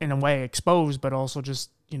 in a way expose, but also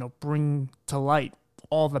just, you know, bring to light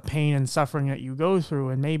all the pain and suffering that you go through.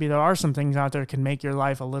 And maybe there are some things out there that can make your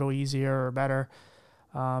life a little easier or better,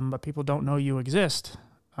 but people don't know you exist.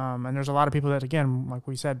 And there's a lot of people that, again, like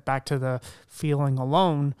we said, back to the feeling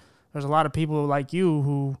alone, there's a lot of people like you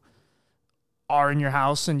who are in your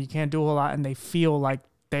house and you can't do a lot, and they feel like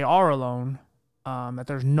they are alone, that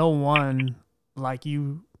there's no one like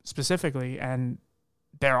you specifically, and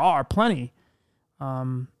there are plenty.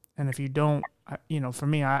 And if you don't, you know, for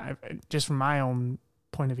me, I just from my own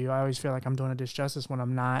point of view, I always feel like I'm doing a disjustice when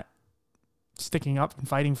I'm not sticking up and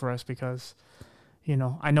fighting for us, because, you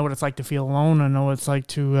know, I know what it's like to feel alone. I know what it's like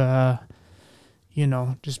to, you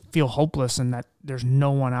know, just feel hopeless, and that there's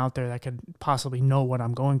no one out there that could possibly know what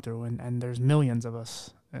I'm going through. And there's millions of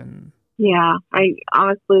us. And yeah, I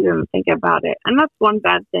honestly didn't think about it. And that's one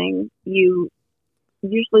bad thing. You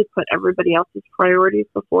usually put everybody else's priorities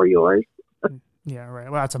before yours. Yeah,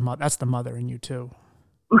 right. Well, that's the mother in you too.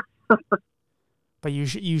 But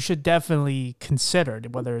you should definitely consider,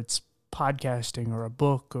 whether it's podcasting or a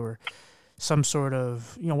book or some sort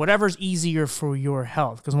of, you know, whatever's easier for your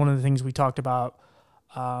health. Because one of the things we talked about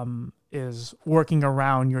is working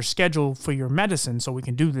around your schedule for your medicine, so we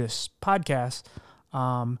can do this podcast.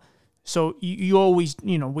 So you always,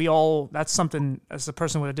 you know, we all, that's something, as a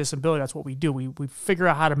person with a disability, that's what we do. We figure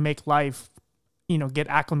out how to make life, you know, get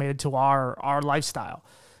acclimated to our lifestyle.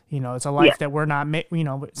 You know, it's a life that we're not, you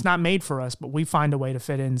know, it's not made for us, but we find a way to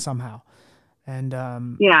fit in somehow. And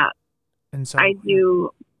and so I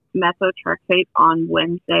do methotrexate on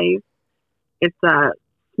Wednesdays. It's a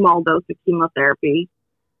small dose of chemotherapy,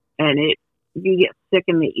 and you get sick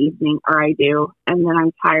in the evening, or I do, and then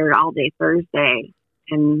I'm tired all day Thursday.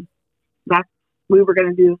 And we were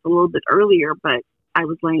going to do this a little bit earlier, but I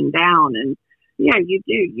was laying down, and yeah,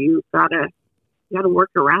 you gotta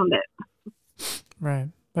work around it. Right.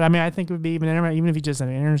 But I mean, I think it would be even if you just have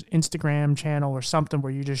an Instagram channel or something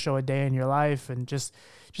where you just show a day in your life, and just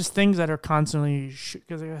things that are constantly,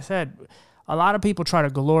 because like I said, a lot of people try to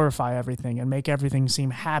glorify everything and make everything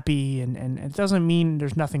seem happy, and it doesn't mean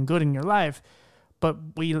there's nothing good in your life, but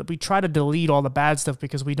we try to delete all the bad stuff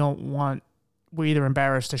because we're either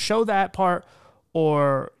embarrassed to show that part,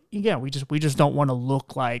 or again, we just don't want to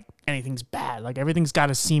look like anything's bad. Like everything's got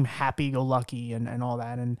to seem happy-go-lucky and all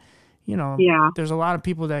that. And you know, there's a lot of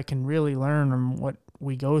people that can really learn from what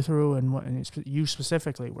we go through, and it's you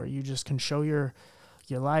specifically, where you just can show your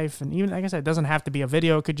life. And even, like I said, it doesn't have to be a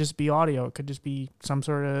video. It could just be audio. It could just be some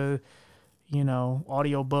sort of, you know,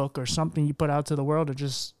 audio book or something you put out to the world. To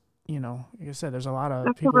just, you know, like I said, there's a lot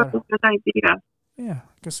of people. That's a good idea. Yeah,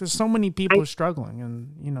 because there's so many people struggling,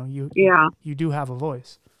 and you know, you do have a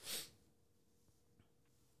voice.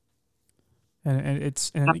 And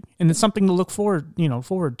it's something to look forward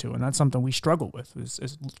to, and that's something we struggle with,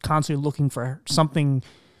 is constantly looking for something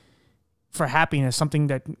for happiness, something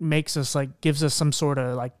that makes us gives us some sort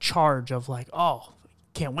of charge of oh,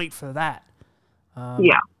 can't wait for that.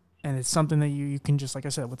 And it's something that you can just, like I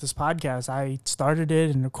said, with this podcast, I started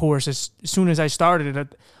it. And of course, as soon as I started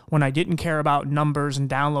it, when I didn't care about numbers and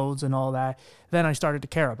downloads and all that, then I started to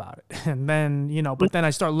care about it. And then, but then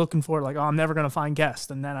I start looking for it like, oh, I'm never going to find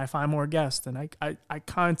guests. And then I find more guests. And I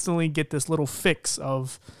constantly get this little fix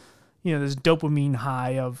of, this dopamine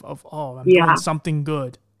high of oh, I'm doing something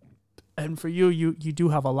good. And for you do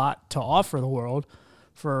have a lot to offer the world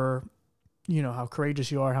for, how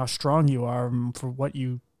courageous you are, how strong you are, for what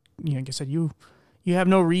like I said, you have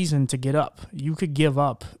no reason to get up. You could give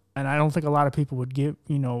up. And I don't think a lot of people would give,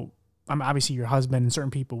 obviously your husband and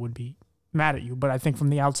certain people would be mad at you. But I think from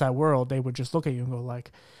the outside world, they would just look at you and go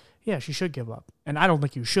like, yeah, she should give up. And I don't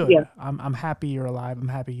think you should. Yeah. I'm happy you're alive. I'm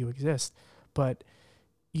happy you exist. But,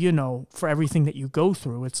 for everything that you go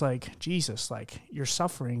through, it's like, Jesus, like you're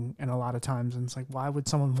suffering. And a lot of times, and it's like, why would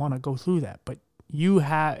someone want to go through that? But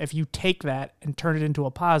if you take that and turn it into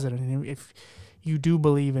a positive, and if you do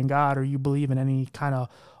believe in God or you believe in any kind of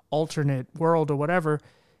alternate world or whatever,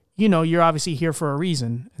 you're obviously here for a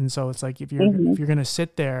reason. And so it's like, if you're going to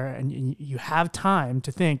sit there and you have time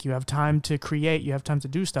to think, you have time to create, you have time to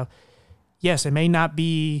do stuff. Yes, it may not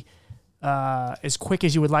be as quick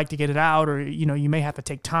as you would like to get it out, or, you may have to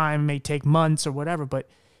take time, it may take months or whatever, but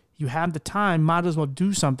you have the time, might as well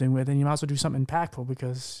do something with it. And you might as well do something impactful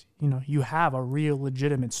because, you have a real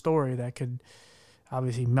legitimate story that could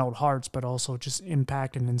obviously melt hearts, but also just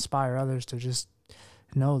impact and inspire others to just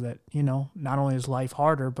know that, not only is life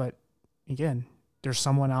harder, but again, there's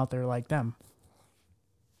someone out there like them.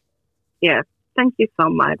 Yes. Thank you so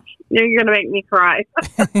much. You're going to make me cry.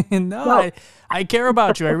 No. I care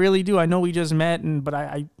about you. I really do. I know we just met, but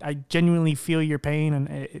I genuinely feel your pain, and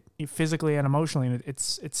it physically and emotionally. And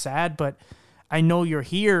it's sad, but I know you're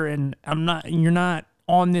here, and you're not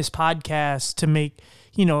on this podcast to make,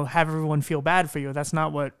 have everyone feel bad for you. That's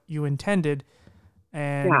not what you intended.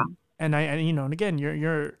 And and and again,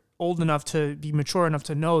 you're old enough to be mature enough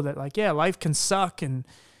to know that, like, yeah, life can suck, and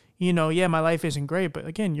my life isn't great, but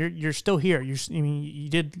again, you're still here. You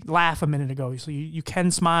did laugh a minute ago, so you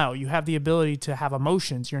can smile. You have the ability to have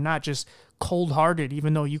emotions. You're not just cold-hearted,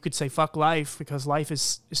 even though you could say fuck life, because life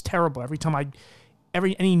is terrible. Every time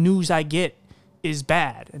any news I get is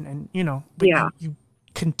bad, and but you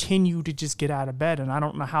continue to just get out of bed, and I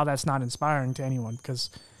don't know how that's not inspiring to anyone, because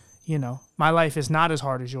my life is not as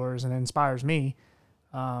hard as yours, and it inspires me.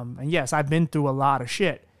 And yes, I've been through a lot of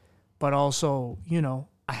shit, but also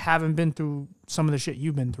I haven't been through some of the shit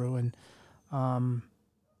you've been through, and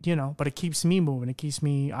but it keeps me moving. It keeps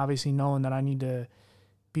me obviously knowing that I need to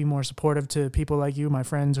be more supportive to people like you, my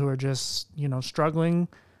friends who are just struggling,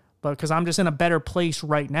 but because I'm just in a better place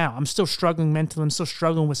right now. I'm still struggling mentally. I'm still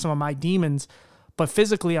struggling with some of my demons. But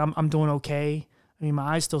physically, I'm doing okay. I mean,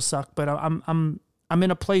 my eyes still suck, but I'm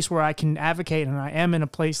in a place where I can advocate, and I am in a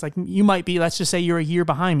place like you might be. Let's just say you're a year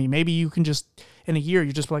behind me. Maybe you can just in a year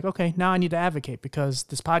you're just like, okay, now I need to advocate because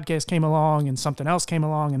this podcast came along and something else came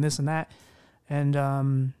along and this and that, and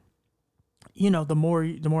the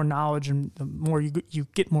more knowledge and the more you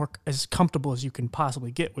get more as comfortable as you can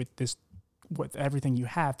possibly get with everything you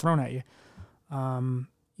have thrown at you.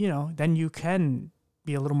 Then you can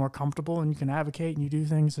be a little more comfortable and you can advocate and you do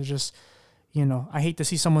things. It's just, I hate to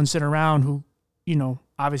see someone sit around who,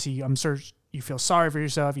 obviously I'm sure you feel sorry for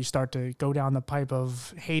yourself. You start to go down the pipe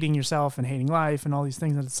of hating yourself and hating life and all these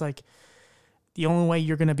things. And it's like, the only way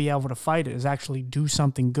you're going to be able to fight it is actually do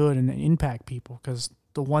something good and impact people. Because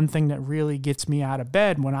the one thing that really gets me out of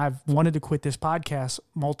bed when I've wanted to quit this podcast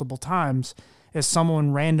multiple times is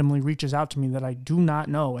someone randomly reaches out to me that I do not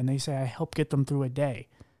know. And they say, I help get them through a day.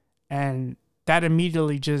 And that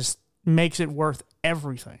immediately just makes it worth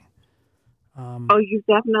everything. You've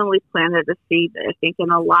definitely planted a seed, I think,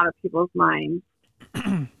 in a lot of people's minds.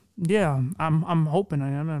 Yeah, I'm hoping.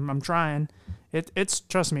 I'm trying. It's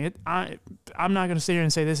trust me. I'm not gonna sit here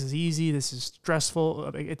and say this is easy. This is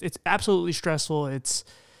stressful. It's absolutely stressful. It's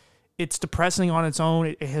depressing on its own.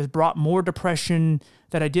 It has brought more depression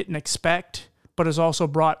that I didn't expect, but has also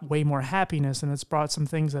brought way more happiness, and it's brought some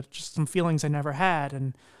feelings I never had,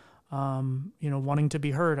 and wanting to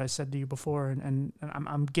be heard. I said to you before, and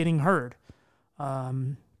I'm getting heard.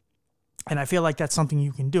 And I feel like that's something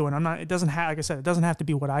you can do. And it doesn't have, like I said, it doesn't have to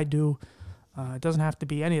be what I do. It doesn't have to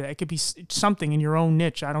be any of that. It could be something in your own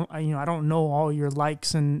niche. I don't know all your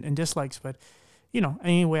likes and dislikes, but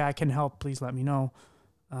any way I can help, please let me know.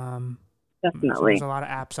 Definitely. There's a lot of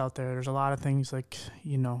apps out there. There's a lot of things like,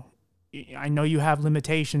 I know you have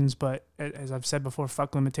limitations, but as I've said before,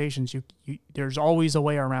 fuck limitations. There's always a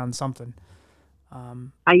way around something.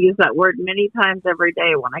 I use that word many times every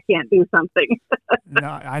day when I can't do something. No,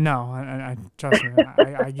 I know. I trust me.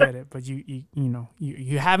 I get it. But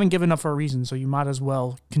you haven't given up for a reason, so you might as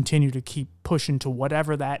well continue to keep pushing to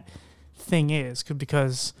whatever that thing is.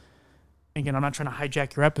 Because, again, I'm not trying to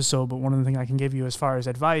hijack your episode, but one of the things I can give you as far as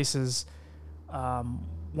advice is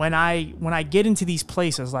when I get into these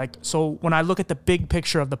places, like, so when I look at the big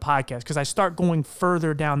picture of the podcast, because I start going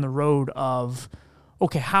further down the road of,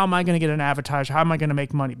 okay, how am I going to get an advertiser? How am I going to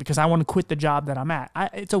make money? Because I want to quit the job that I'm at.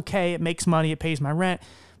 It's okay. It makes money. It pays my rent,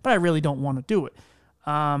 but I really don't want to do it.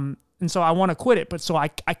 And so I want to quit it. But so I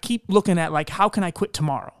keep looking at, like, how can I quit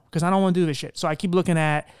tomorrow? Because I don't want to do this shit. So I keep looking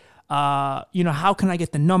at, how can I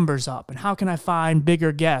get the numbers up? And how can I find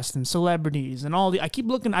bigger guests and celebrities and I keep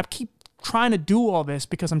trying to do all this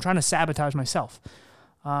because I'm trying to sabotage myself.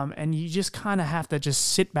 And you just kind of have to just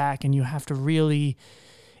sit back and you have to really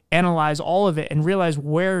analyze all of it and realize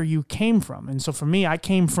where you came from. And so for me, I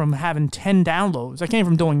came from having 10 downloads. I came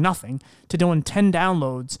from doing nothing to doing 10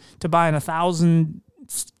 downloads to buying over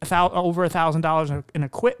 $1,000 in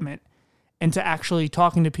equipment and to actually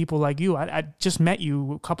talking to people like you. I just met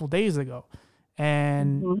you a couple days ago.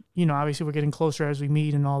 And, obviously we're getting closer as we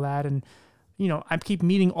meet and all that. And, I keep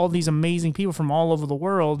meeting all these amazing people from all over the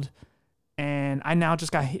world. And I now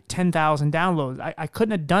just got hit 10,000 downloads. I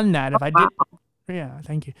couldn't have done that if I did. Yeah,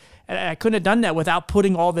 thank you. And I couldn't have done that without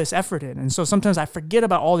putting all this effort in. And so sometimes I forget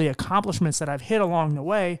about all the accomplishments that I've hit along the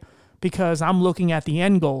way because I'm looking at the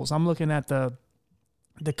end goals. I'm looking at the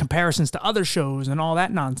comparisons to other shows and all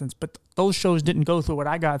that nonsense. But those shows didn't go through what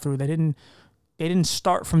I got through. They didn't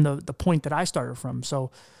start from the point that I started from.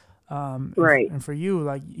 So, right. And for you,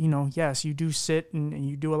 like, yes, you do sit and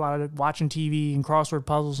you do a lot of watching TV and crossword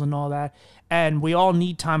puzzles and all that. And we all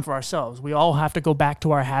need time for ourselves. We all have to go back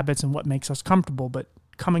to our habits and what makes us comfortable. But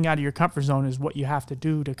coming out of your comfort zone is what you have to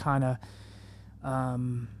do to kind of,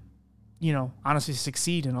 honestly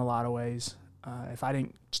succeed in a lot of ways. If I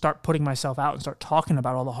didn't start putting myself out and start talking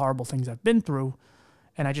about all the horrible things I've been through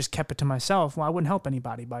and I just kept it to myself, well, I wouldn't help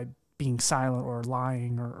anybody by being silent or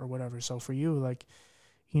lying or whatever. So for you, like,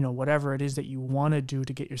 whatever it is that you want to do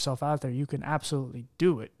to get yourself out there, you can absolutely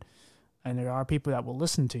do it. And there are people that will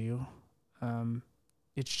listen to you.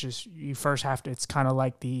 It's just, you first have to, it's kind of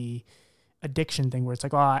like the addiction thing where it's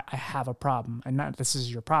like, oh, I have a problem. And not this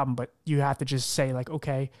is your problem, but you have to just say, like,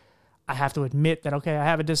 okay, I have to admit that, okay, I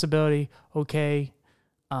have a disability. Okay.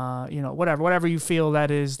 Whatever you feel that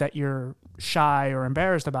is that you're shy or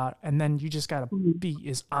embarrassed about. And then you just got to be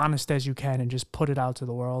as honest as you can and just put it out to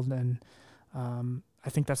the world. And, I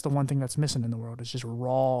think that's the one thing that's missing in the world is just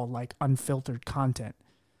raw, like unfiltered content.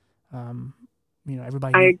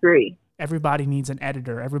 Everybody. I agree. Everybody needs an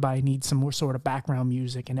editor. Everybody needs some more sort of background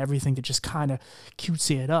music and everything to just kind of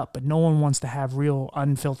cutesy it up. But no one wants to have real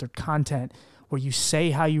unfiltered content where you say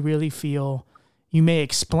how you really feel. You may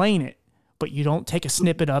explain it, but you don't take a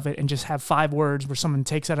snippet of it and just have 5 words where someone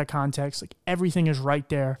takes out of context. Like everything is right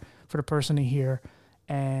there for the person to hear.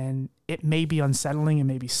 And it may be unsettling, it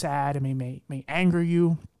may be sad, it may anger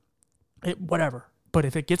you, whatever. But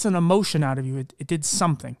if it gets an emotion out of you, it did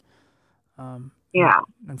something. Yeah.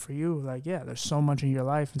 And for you, like, yeah, there's so much in your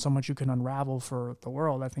life and so much you can unravel for the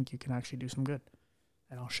world. I think you can actually do some good.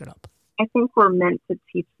 And I'll shut up. I think we're meant to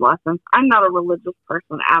teach lessons. I'm not a religious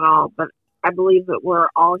person at all, but I believe that we're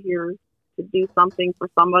all here to do something for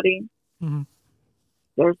somebody. Mm-hmm.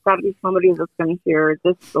 There's got to be somebody that's going to hear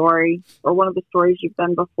this story or one of the stories you've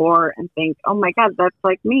done before and think, oh my God, that's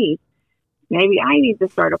like me. Maybe I need to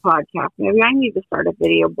start a podcast. Maybe I need to start a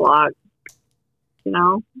video blog,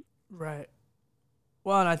 Right.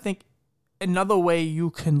 Well, and I think another way you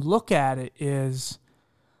can look at it is,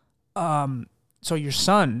 so your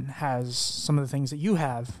son has some of the things that you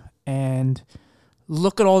have and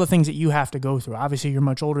look at all the things that you have to go through. Obviously, you're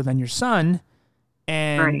much older than your son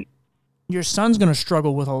and right. Your son's going to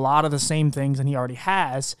struggle with a lot of the same things and he already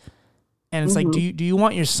has. And it's like, do you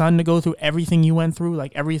want your son to go through everything you went through,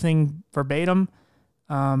 like everything verbatim?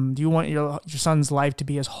 Do you want your son's life to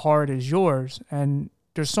be as hard as yours? And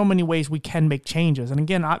there's so many ways we can make changes. And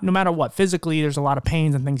again, no matter what, physically, there's a lot of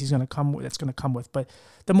pains and things that's going to come with. But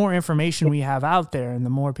the more information we have out there and the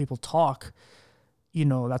more people talk,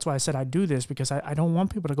 that's why I said I do this, because I don't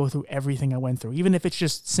want people to go through everything I went through, even if it's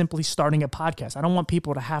just simply starting a podcast. I don't want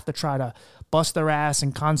people to have to try to bust their ass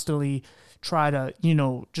and constantly try to,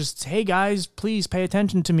 just, hey guys, please pay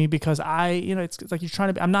attention to me because it's like you're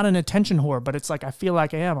trying to, I'm not an attention whore, but it's like, I feel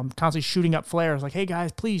like I am. I'm constantly shooting up flares like, hey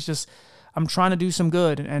guys, please I'm trying to do some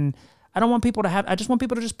good. And I don't want people to I just want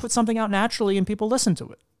people to just put something out naturally and people listen to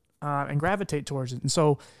it and gravitate towards it. And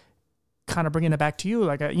so kind of bringing it back to you,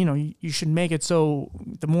 like, you know, you should make it so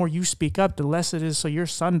the more you speak up, the less it is so your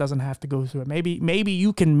son doesn't have to go through it. Maybe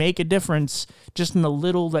you can make a difference just in the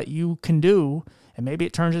little that you can do, and maybe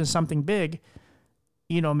it turns into something big.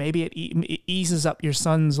 You know, maybe it eases up your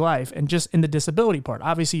son's life. And just in the disability part,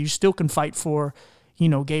 obviously you still can fight for, you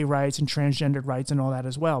know, gay rights and transgendered rights and all that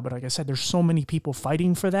as well. But like I said, there's so many people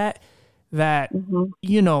fighting for that,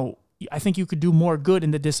 you know, I think you could do more good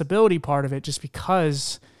in the disability part of it, just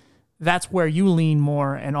because that's where you lean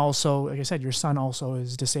more. And also, like I said, your son also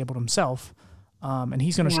is disabled himself. And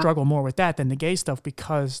he's going to struggle more with that than the gay stuff,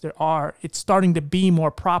 because it's starting to be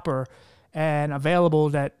more proper and available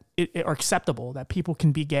that or acceptable that people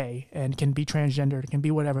can be gay and can be transgender, can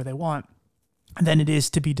be whatever they want, than it is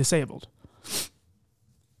to be disabled.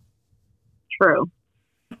 True.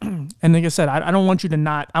 And like I said, I don't want you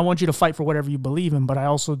to I want you to fight for whatever you believe in, but I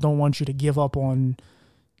also don't want you to give up on,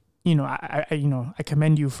 you know, I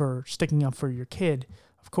commend you for sticking up for your kid,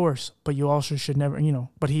 of course, but you also should never, you know,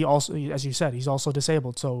 but he also, as you said, he's also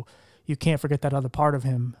disabled. So you can't forget that other part of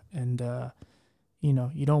him. And, you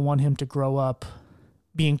know, you don't want him to grow up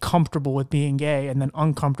being comfortable with being gay and then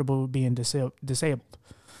uncomfortable with being disabled.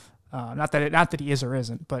 Not that he is or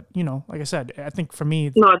isn't, but, you know, like I said, I think for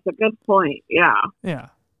me, no, it's a good point. Yeah. Yeah.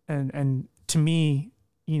 And to me,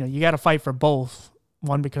 you know, you got to fight for both.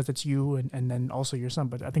 One, because it's you, and then also your son.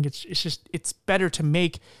 But I think it's better to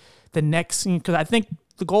make the next, because I think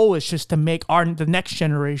the goal is just to make the next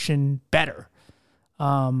generation better.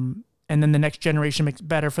 And then the next generation makes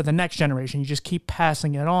better for the next generation. You just keep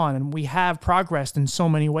passing it on. And we have progressed in so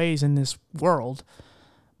many ways in this world.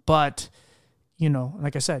 But, you know,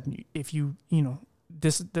 like I said, if you know,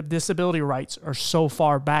 the disability rights are so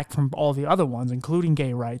far back from all the other ones, including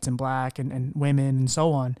gay rights and black and women and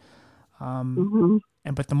so on.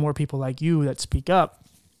 But the more people like you that speak up,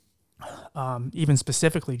 even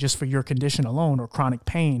specifically just for your condition alone or chronic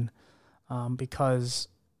pain, because,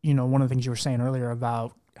 you know, one of the things you were saying earlier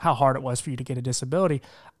about how hard it was for you to get a disability,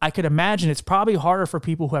 I could imagine it's probably harder for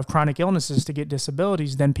people who have chronic illnesses to get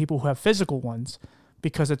disabilities than people who have physical ones,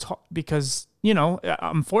 because you know,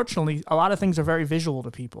 unfortunately, a lot of things are very visual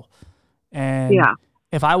to people. And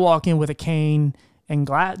if I walk in with a cane and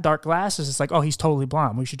dark glasses, it's like, oh, he's totally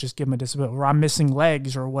blind, we should just give him a disability. Or I'm missing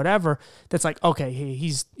legs or whatever. That's like, okay,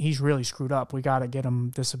 he's really screwed up, we got to get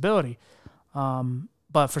him disability.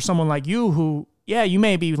 But for someone like you who, you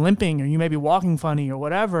may be limping or you may be walking funny or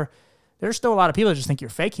whatever, there's still a lot of people that just think you're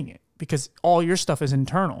faking it because all your stuff is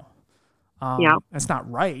internal. That's not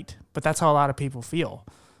right, but that's how a lot of people feel.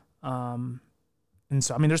 And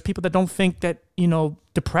so, I mean, there's people that don't think that, you know,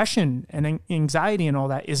 depression and anxiety and all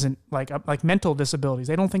that isn't like mental disabilities.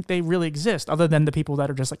 They don't think they really exist, other than the people that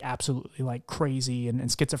are just like absolutely like crazy and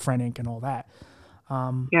schizophrenic and all that.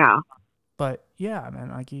 But yeah,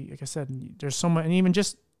 man, like I said, there's so much, and even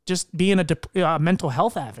just being a mental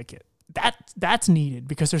health advocate, that's needed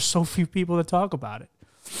because there's so few people that talk about it.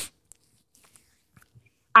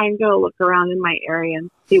 I'm going to look around in my area and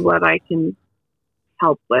see what I can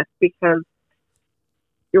help with, because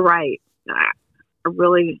you're right. I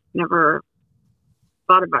really never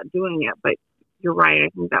thought about doing it, but you're right. I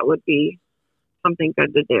think that would be something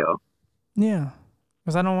good to do. Yeah.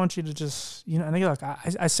 Because I don't want you to just, you know, and look,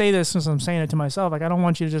 I say this since I'm saying it to myself, like, I don't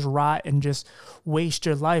want you to just rot and just waste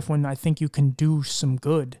your life when I think you can do some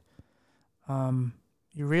good.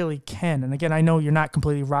 You really can. And again, I know you're not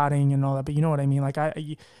completely rotting and all that, but you know what I mean? Like, I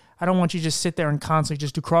don't want you to just sit there and constantly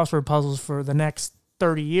just do crossword puzzles for the next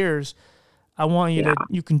 30 years. I want you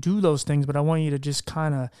you can do those things, but I want you to just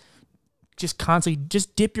constantly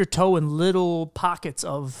dip your toe in little pockets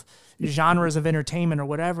of genres of entertainment or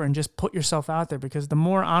whatever, and just put yourself out there, because the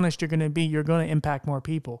more honest you're going to be, you're going to impact more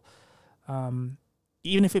people.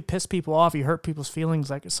 Even if it pisses people off, you hurt people's feelings,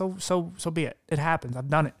 like, so be it. It happens. I've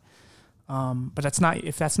done it. But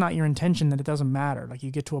if that's not your intention, then it doesn't matter. Like,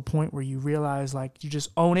 you get to a point where you realize, like, you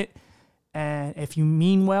just own it. And if you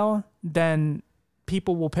mean well, then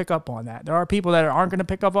people will pick up on that. There are people that aren't going to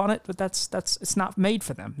pick up on it, but it's not made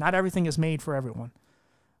for them. Not everything is made for everyone.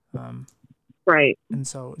 Right. And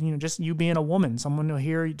so, you know, just you being a woman, someone will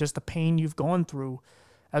hear just the pain you've gone through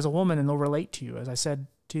as a woman, and they'll relate to you. As I said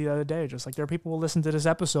to you the other day, just like there are people who will listen to this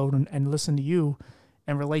episode and listen to you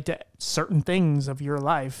and relate to certain things of your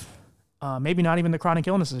life. Maybe not even the chronic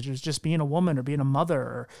illnesses, just being a woman or being a mother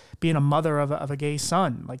or being a mother of a gay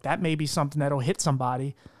son. Like, that may be something that'll hit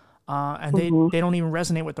somebody, and they don't even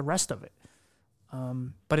resonate with the rest of it.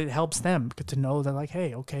 But it helps them to know that, like,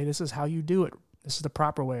 hey, okay, this is how you do it. This is the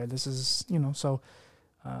proper way. This is, you know, so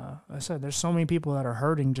I said, there's so many people that are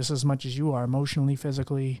hurting just as much as you are, emotionally,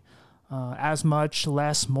 physically, as much,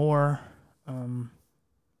 less, more.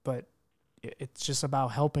 But it's just about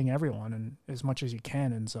helping everyone and as much as you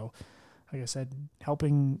can. And so, like I said,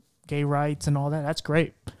 helping gay rights and all that, that's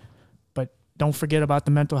great. But don't forget about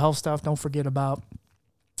the mental health stuff. Don't forget about,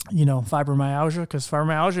 fibromyalgia, because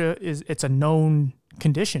fibromyalgia it's a known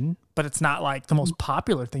condition, but it's not like the most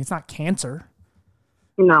popular thing. It's not cancer.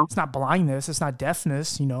 No. It's not blindness. It's not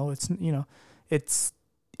deafness.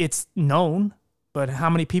 It's known, but how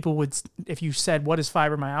many people would, if you said, what is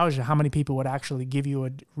fibromyalgia, how many people would actually give you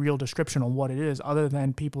a real description on what it is other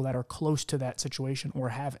than people that are close to that situation or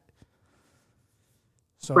have it?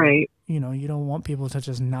 So, right. You don't want people to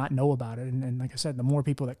just not know about it. And like I said, the more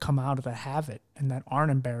people that come out that have it and that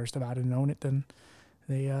aren't embarrassed about it and own it, then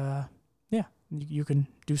they, you can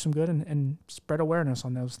do some good and spread awareness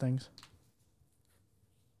on those things.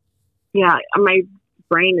 Yeah, my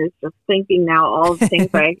brain is just thinking now all the things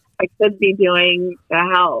I could be doing to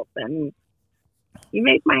help, and you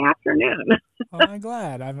made my afternoon. Oh, I'm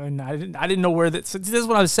glad. I mean, I didn't know where that. So this is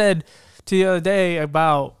what I said to you the other day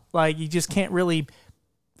about, like, you just can't really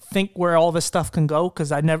think where all this stuff can go, because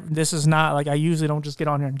this is not like, I usually don't just get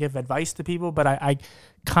on here and give advice to people, but I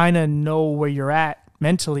kind of know where you're at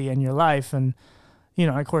mentally in your life, and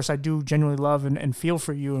of course I do genuinely love and feel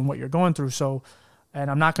for you and what you're going through. So, and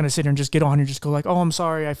I'm not going to sit here and just get on and just go like, oh, I'm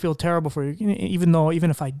sorry, I feel terrible for you. Even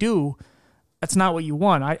if I do, that's not what you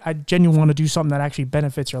want. I genuinely want to do something that actually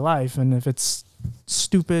benefits your life. And if it's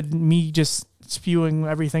stupid, me just spewing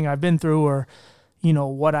everything I've been through or,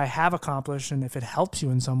 what I have accomplished, and if it helps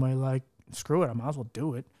you in some way, like, screw it, I might as well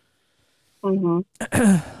do it.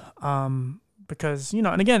 Mm-hmm. Because,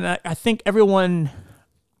 and again, I think everyone,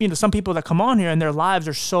 some people that come on here and their lives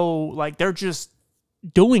are so, like, they're just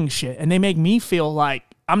doing shit, and they make me feel like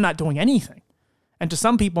I'm not doing anything. And to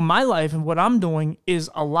some people, my life and what I'm doing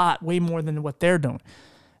is a lot, way more than what they're doing.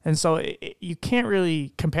 And so you can't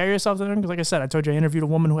really compare yourself to them, because like I said, I told you I interviewed a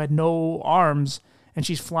woman who had no arms, and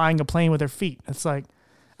she's flying a plane with her feet. It's like,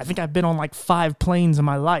 I think I've been on like 5 planes in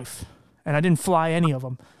my life, and I didn't fly any of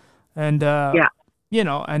them. And, I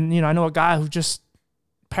know a guy who just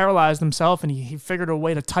paralyzed himself, and he figured a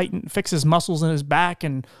way to fix his muscles in his back,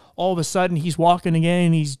 and all of a sudden he's walking again,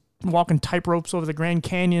 and he's walking tight ropes over the Grand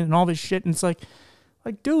Canyon and all this shit. And it's like,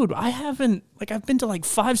 dude, I've been to like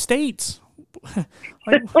 5 states. I'm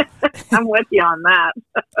with you on that.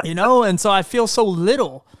 And so I feel so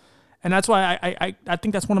little. And that's why I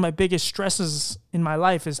think that's one of my biggest stresses in my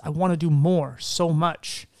life is I want to do more so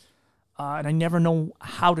much. And I never know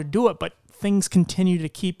how to do it, but things continue to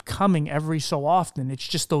keep coming every so often. It's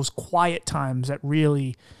just those quiet times that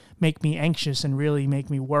really make me anxious and really make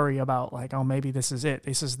me worry about, like, oh, maybe this is it.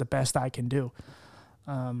 This is the best I can do.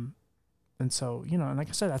 And so, and like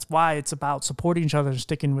I said, that's why it's about supporting each other and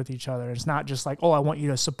sticking with each other. It's not just like, oh, I want you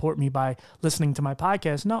to support me by listening to my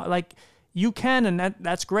podcast. No, like, you can, and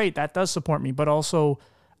that's great. That does support me. But also,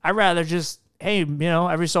 I'd rather just, hey,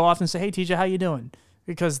 every so often say, hey, TJ, how you doing?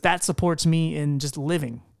 Because that supports me in just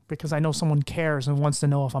living, because I know someone cares and wants to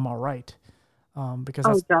know if I'm all right.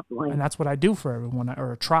 Because definitely. And that's what I do for everyone,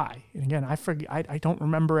 or try. And again, I don't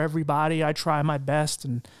remember everybody. I try my best,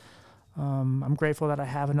 and I'm grateful that I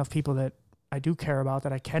have enough people that I do care about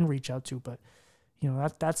that I can reach out to. But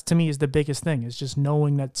that's to me is the biggest thing, is just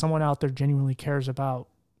knowing that someone out there genuinely cares about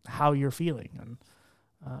how you're feeling, and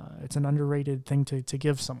it's an underrated thing to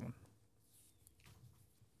give someone.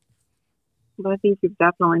 But I think you've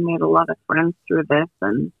definitely made a lot of friends through this,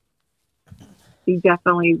 and you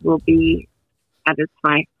definitely will be added to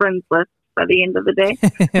my friends list by the end of the day.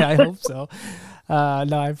 I hope so.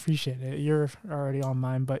 No, I appreciate it. You're already on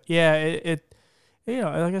mine, but yeah, it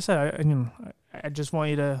like I said, I just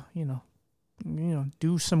want you to,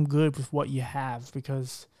 do some good with what you have,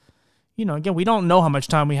 because, again, we don't know how much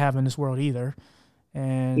time we have in this world either.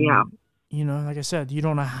 And, like I said, you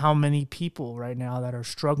don't know how many people right now that are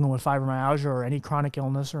struggling with fibromyalgia or any chronic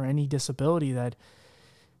illness or any disability that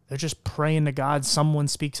they're just praying to God someone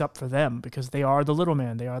speaks up for them, because they are the little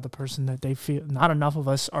man. They are the person that they feel not enough of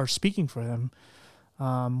us are speaking for them.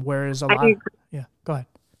 Whereas yeah, go ahead.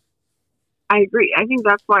 I agree. I think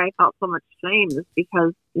that's why I felt so much shame, is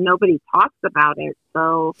because nobody talks about it.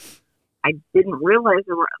 So I didn't realize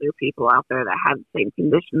there were other people out there that had the same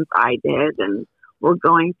conditions I did and were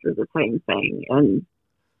going through the same thing. And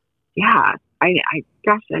yeah, I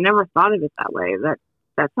never thought of it that way.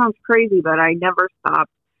 That sounds crazy, but I never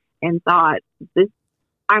stopped and thought,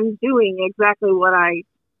 I'm doing exactly what I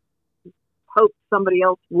hoped somebody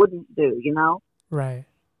else wouldn't do, Right.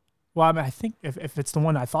 Well, I mean, I think if it's the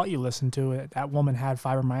one I thought you listened to, that woman had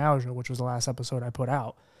fibromyalgia, which was the last episode I put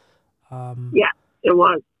out. Yeah, it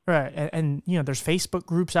was. Right. And, you know, there's Facebook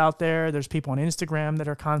groups out there. There's people on Instagram that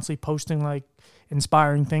are constantly posting like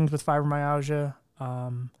inspiring things with fibromyalgia.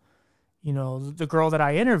 You know, the girl that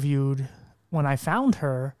I interviewed, when I found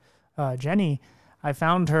her, Jenny, I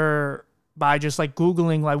found her by just like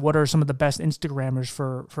Googling, like, what are some of the best Instagrammers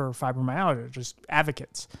for fibromyalgia, just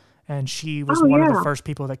advocates. And she was one of the first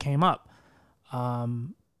people that came up.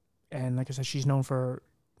 And like I said, she's known for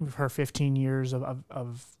her 15 years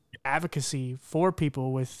of advocacy for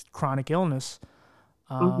people with chronic illness.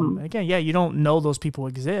 Again, yeah, you don't know those people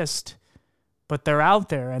exist, but they're out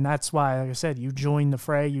there. And that's why, like I said, you join the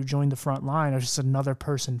fray, you join the front line. There's just another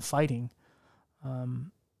person fighting.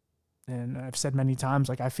 And I've said many times,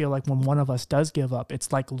 like, I feel like when one of us does give up,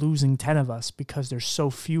 it's like losing 10 of us because there's so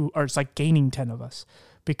few, or it's like gaining 10 of us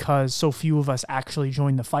because so few of us actually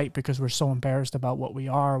join the fight because we're so embarrassed about what we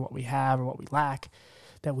are, what we have, or what we lack,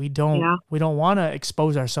 that we don't want to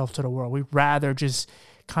expose ourselves to the world. We'd rather just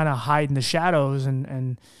kind of hide in the shadows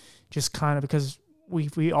and just kind of, because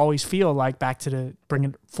we always feel like, back to the, bring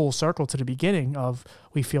it full circle to the beginning of,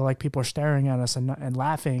 we feel like people are staring at us and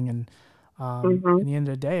laughing. And at the end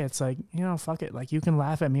of the day, it's like, you know, fuck it. Like, you can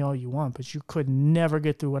laugh at me all you want, but you could never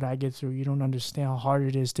get through what I get through. You don't understand how hard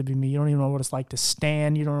it is to be me. You don't even know what it's like to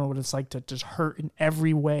stand. You don't know what it's like to just hurt in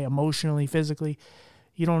every way, emotionally, physically.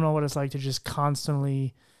 You don't know what it's like to just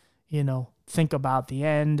constantly, you know, think about the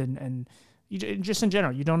end and you, just in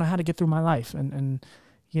general, you don't know how to get through my life. And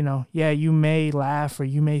you know, yeah, you may laugh or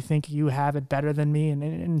you may think you have it better than me. And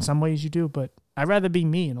in some ways you do, but I'd rather be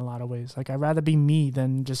me in a lot of ways. Like, I'd rather be me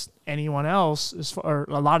than just anyone else, or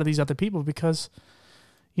a lot of these other people, because,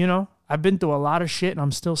 you know, I've been through a lot of shit and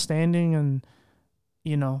I'm still standing and,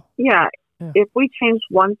 you know. Yeah. If we changed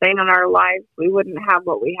one thing in our lives, we wouldn't have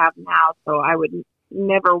what we have now. So I would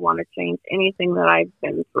never want to change anything that I've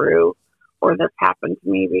been through or that's happened to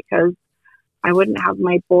me, because I wouldn't have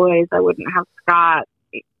my boys. I wouldn't have Scott.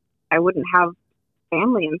 I wouldn't have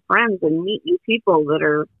family and friends and meet new people that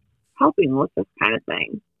are helping with this kind of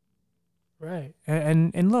thing. Right.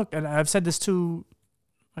 And look, and I've said this to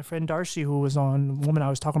my friend Darcy, who was on, the woman I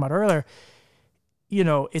was talking about earlier, you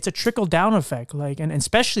know, it's a trickle down effect, like, and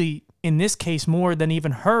especially in this case more than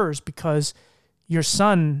even hers, because your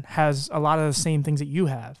son has a lot of the same things that you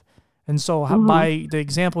have. And so by the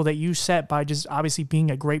example that you set, by just obviously being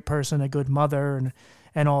a great person, a good mother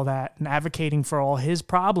and all that, and advocating for all his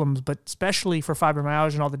problems, but especially for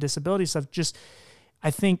fibromyalgia and all the disability stuff, just,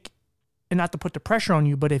 I think, and not to put the pressure on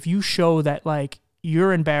you, but if you show that, like,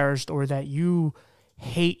 you're embarrassed or that you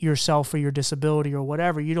hate yourself for your disability or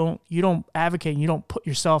whatever, you don't advocate and you don't put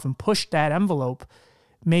yourself and push that envelope,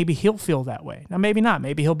 maybe he'll feel that way. Now, maybe not.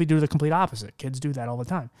 Maybe he'll do the complete opposite. Kids do that all the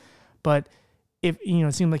time. But if, you know,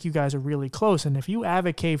 it seems like you guys are really close, and if you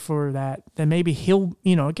advocate for that, then maybe he'll,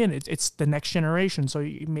 you know, again, it's the next generation. So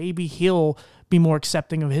maybe he'll be more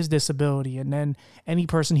accepting of his disability, and then any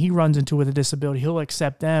person he runs into with a disability, he'll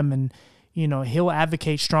accept them, and, you know, he'll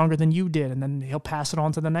advocate stronger than you did, and then he'll pass it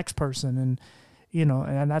on to the next person. And, you know,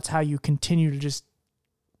 and that's how you continue to just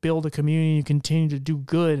build a community, you continue to do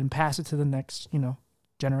good and pass it to the next, you know,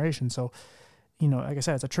 generation. So, you know, like I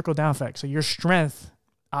said, it's a trickle down effect. So your strength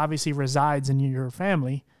obviously resides in your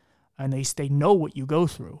family, and they know what you go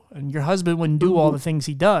through. And your husband wouldn't do all the things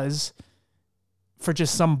he does for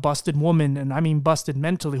just some busted woman, and I mean busted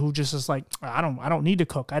mentally, who just is like, I don't need to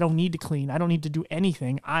cook, I don't need to clean, I don't need to do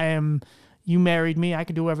anything. You married me, I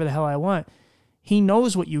can do whatever the hell I want. He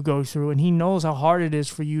knows what you go through, and he knows how hard it is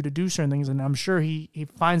for you to do certain things, and I'm sure he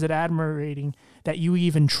finds it admirating that you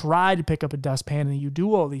even try to pick up a dustpan and you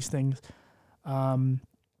do all these things. And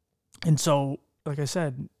so, like I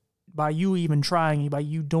said, by you even trying, by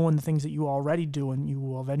you doing the things that you already do and you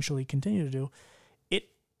will eventually continue to do, it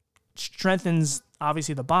strengthens,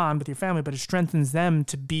 obviously, the bond with your family, but it strengthens them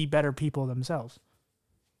to be better people themselves.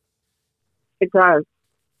 It does.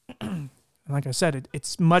 And like I said,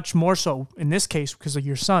 it's much more so in this case because of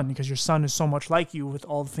your son, because your son is so much like you with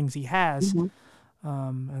all the things he has.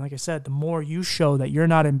 And like I said, the more you show that you're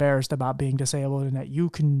not embarrassed about being disabled and that you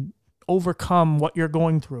can overcome what you're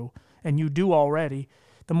going through, and you do already,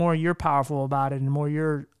 the more you're powerful about it and the more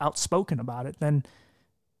you're outspoken about it, then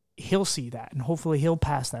he'll see that, and hopefully he'll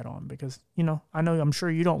pass that on, because, you know, I'm sure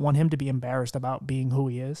you don't want him to be embarrassed about being who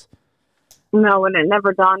he is. No, and it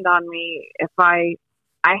never dawned on me. If I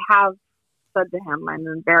have said to him, I'm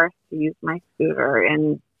embarrassed to use my scooter,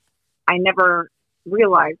 and I never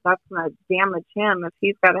realized that's going to damage him. If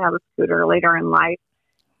he's got to have a scooter later in life,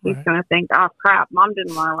 he's going to think, oh crap, mom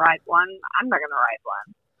didn't want to ride one, I'm not going to ride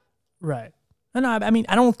one. Right. And I mean,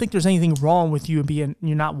 I don't think there's anything wrong with you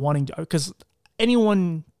you're not wanting to, because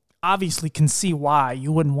anyone obviously can see why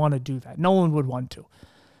you wouldn't want to do that. No one would want to.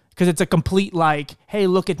 because it's a complete like, hey,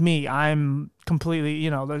 look at me, I'm completely,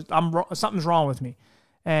 you know, something's wrong with me,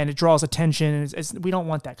 and it draws attention. And we don't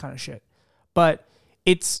want that kind of shit. But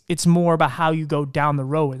it's more about how you go down the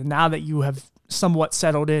road. And now that you have somewhat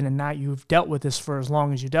settled in, and now you've dealt with this for as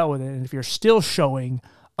long as you dealt with it, and if you're still showing,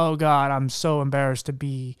 oh God, I'm so embarrassed to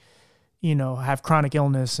be, you know, have chronic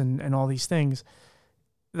illness and all these things,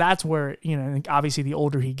 that's where, you know, obviously the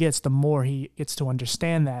older he gets, the more he gets to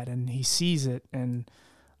understand that, and he sees it, and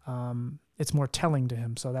it's more telling to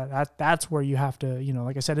him. So that's where you have to, you know,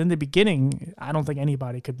 like I said, in the beginning, I don't think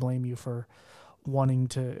anybody could blame you for wanting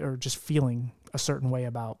to, or just feeling a certain way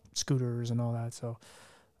about scooters and all that. So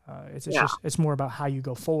it's more about how you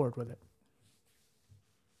go forward with it.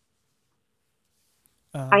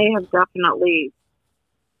 I have definitely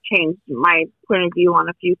changed my point of view on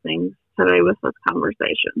a few things today with this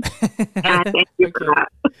conversation. And I thank you for that.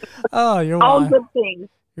 Oh, you're all welcome. Good things.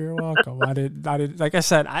 You're welcome. I did. Like I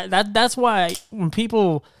said, that's why when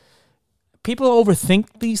people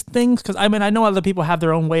overthink these things, because I mean, I know other people have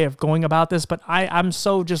their own way of going about this, but I'm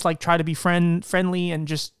so just like try to be friendly and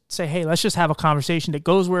just say, hey, let's just have a conversation that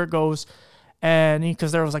goes where it goes. And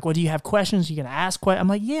because there was like, well, do you have questions? You can ask questions. I'm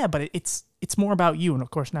like, yeah, but it's more about you. And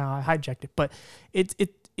of course now I hijacked it, but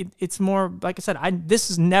it's more, like I said, this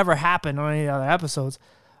has never happened on any other episodes.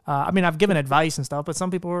 I mean, I've given advice and stuff, but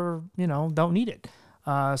some people are, you know, don't need it.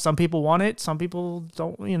 Some people want it. Some people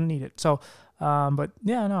don't, you know, need it. So, but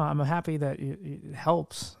yeah, no, I'm happy that it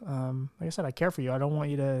helps. Like I said, I care for you. I don't want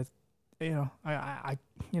you to, you know,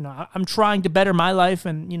 I'm trying to better my life,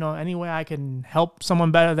 and, you know, any way I can help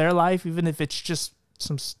someone better their life, even if it's just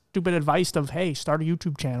some stupid advice of, hey, start a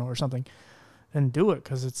YouTube channel or something, and do it.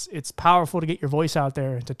 Cause it's powerful to get your voice out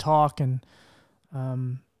there and to talk, and,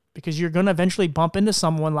 because you're going to eventually bump into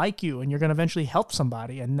someone like you, and you're going to eventually help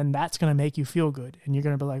somebody. And then that's going to make you feel good. And you're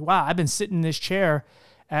going to be like, wow, I've been sitting in this chair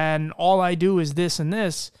and all I do is this and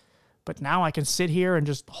this, but now I can sit here and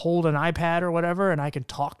just hold an iPad or whatever, and I can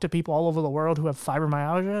talk to people all over the world who have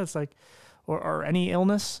fibromyalgia. It's like, or any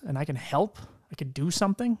illness, and I can help. I could do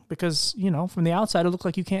something, because, you know, from the outside, it looks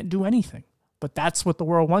like you can't do anything, but that's what the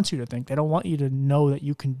world wants you to think. They don't want you to know that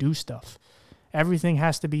you can do stuff. Everything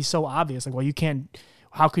has to be so obvious. Like, well, you can't,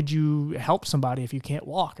 how could you help somebody if you can't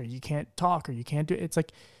walk, or you can't talk, or you can't do it? It's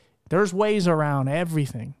like, there's ways around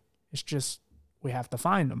everything. It's just, we have to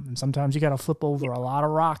find them. And sometimes you got to flip over a lot of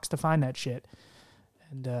rocks to find that shit.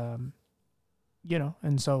 And, you know,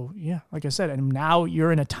 and so, yeah, like I said, and now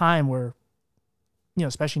you're in a time where, you know,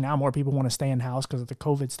 especially now more people want to stay in house because of the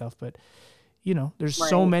COVID stuff, but, you know, there's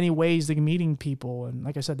so many ways to meeting people. And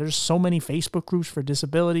like I said, there's so many Facebook groups for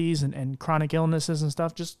disabilities and chronic illnesses and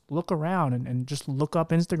stuff. Just look around and just look up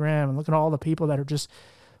Instagram and look at all the people that are just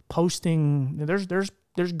posting. There's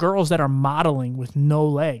girls that are modeling with no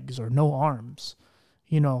legs or no arms,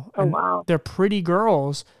 you know. Oh, wow. They're pretty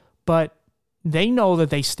girls, but they know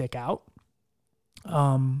that they stick out.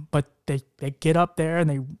 But they get up there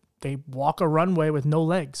and they walk a runway with no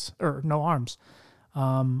legs or no arms.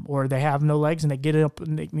 Or they have no legs and they get up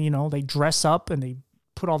and they dress up and they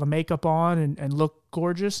put all the makeup on and look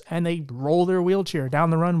gorgeous, and they roll their wheelchair down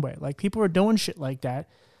the runway. Like, people are doing shit like that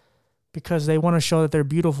because they want to show that they're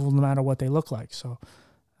beautiful no matter what they look like. So,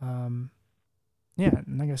 yeah,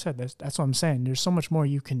 and like I said, that's what I'm saying. There's so much more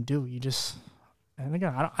you can do. You just, and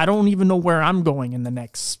again, I don't even know where I'm going in the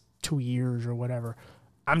next 2 years or whatever.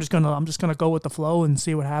 I'm just gonna go with the flow and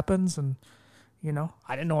see what happens. And, you know,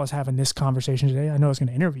 I didn't know I was having this conversation today. I know I was going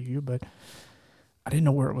to interview you, but I didn't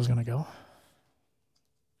know where it was going to go.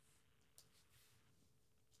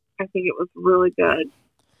 I think it was really good.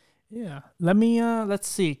 Yeah. Let me, let's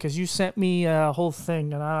see, because you sent me a whole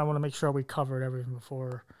thing, and I want to make sure we covered everything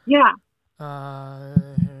before. Yeah.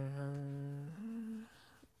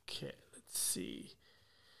 Okay, let's see.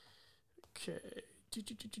 Okay.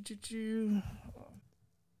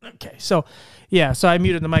 Okay, so, yeah, so I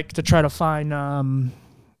muted the mic to try to find,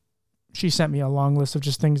 she sent me a long list of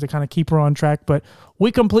just things to kind of keep her on track, but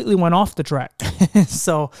we completely went off the track.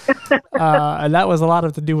 So, and that was a lot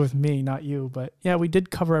of to do with me, not you, but yeah, we did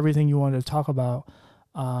cover everything you wanted to talk about.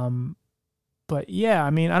 But yeah, I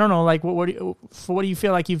mean, I don't know, like, what do you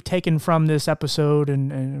feel like you've taken from this episode,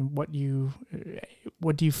 and what do you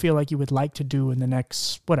feel like you would like to do in the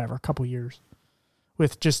next, whatever, couple years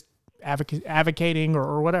with just advocating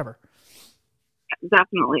or whatever?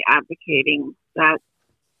 Definitely advocating that,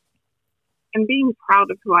 and being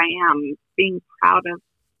proud of who I am, being proud of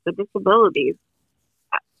the disabilities.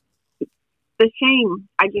 The shame,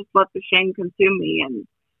 I just let the shame consume me, and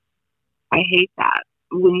I hate that.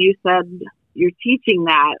 When you said you're teaching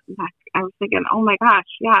that, I was thinking, oh my gosh,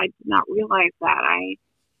 yeah, I did not realize that.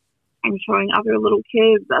 I'm showing other little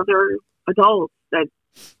kids, other adults, that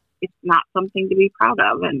it's not something to be proud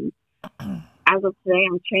of. And as of today,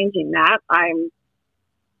 I'm changing that. I'm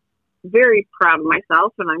very proud of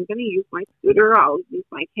myself, and I'm going to use my scooter. I'll use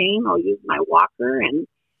my cane. I'll use my walker, and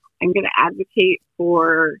I'm going to advocate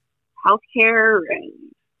for healthcare and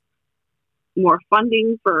more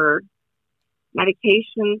funding for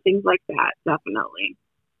medication, things like that. Definitely.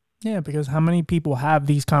 Yeah, because how many people have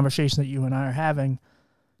these conversations that you and I are having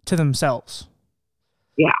to themselves?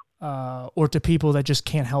 Yeah. Or to people that just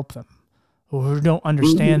can't help them, or who don't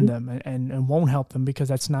understand them and won't help them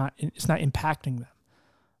because it's not impacting them.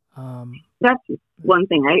 That's one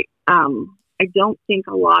thing. I don't think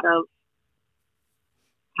a lot of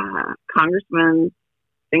congressmen,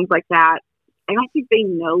 things like that, I don't think they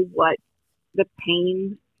know what the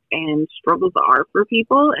pain and struggles are for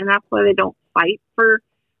people, and that's why they don't fight for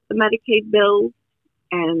the Medicaid bills.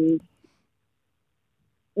 And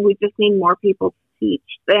we just need more people to teach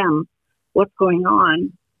them what's going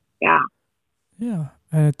on. Yeah. Yeah.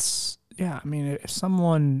 And I mean, if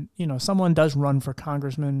someone does run for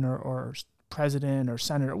congressman or president or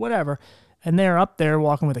senator or whatever, and they're up there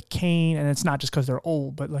walking with a cane, and it's not just because they're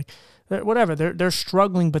old, but like whatever, they're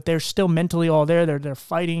struggling, but they're still mentally all there. They're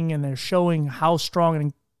fighting, and they're showing how strong,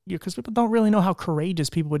 and because people don't really know how courageous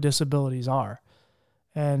people with disabilities are.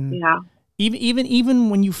 And yeah. Even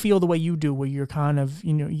when you feel the way you do, where you're kind of,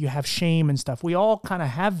 you have shame and stuff, we all kind of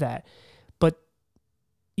have that. But,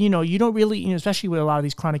 you don't really, especially with a lot of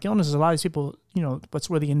these chronic illnesses, a lot of these people, that's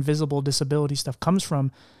where the invisible disability stuff comes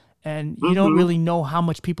from. And you don't really know how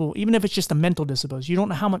much people, even if it's just a mental disability, you don't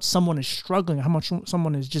know how much someone is struggling, how much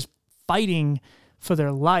someone is just fighting for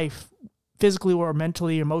their life, physically or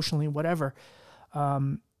mentally, emotionally, whatever.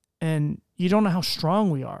 And you don't know how strong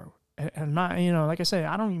we are. And not, like I say,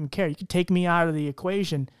 I don't even care. You could take me out of the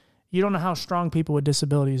equation. You don't know how strong people with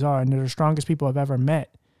disabilities are, and they're the strongest people I've ever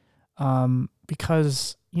met.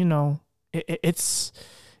 Because it's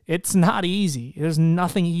not easy. There's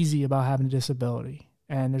nothing easy about having a disability,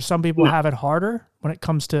 and there's some people have it harder when it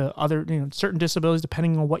comes to other, certain disabilities.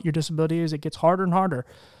 Depending on what your disability is, it gets harder and harder.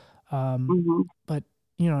 But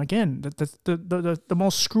again, the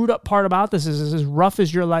most screwed up part about this is as rough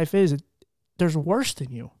as your life is, there's worse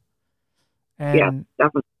than you. And, yeah,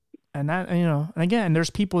 definitely. And that, and again, there's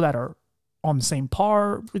people that are on the same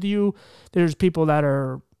par with you. There's people that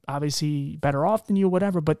are obviously better off than you,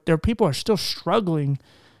 whatever, but there are people who are still struggling.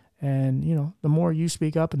 And, the more you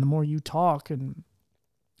speak up and the more you talk and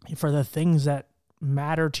for the things that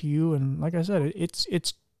matter to you. And like I said,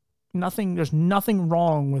 it's nothing, there's nothing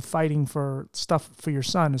wrong with fighting for stuff for your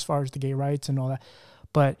son as far as the gay rights and all that.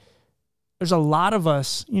 But there's a lot of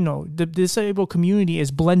us, the disabled community is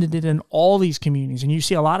blended in all these communities. And you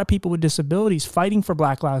see a lot of people with disabilities fighting for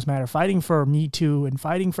Black Lives Matter, fighting for Me Too, and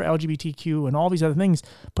fighting for LGBTQ and all these other things,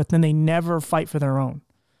 but then they never fight for their own.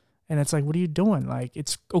 And it's like, what are you doing? Like,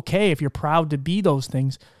 it's okay if you're proud to be those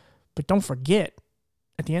things, but don't forget,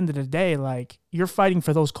 at the end of the day, like, you're fighting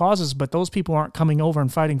for those causes, but those people aren't coming over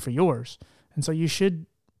and fighting for yours. And so you should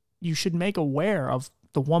make aware of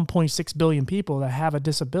the 1.6 billion people that have a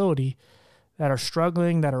disability, that are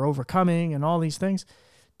struggling, that are overcoming, and all these things.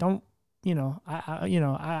 Don't,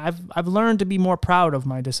 I've learned to be more proud of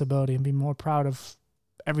my disability and be more proud of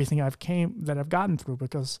everything I've gotten through,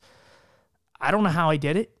 because I don't know how I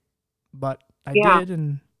did it, but I did,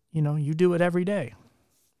 and you do it every day.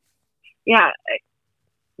 Yeah,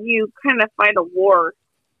 you kind of fight a war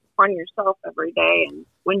on yourself every day, and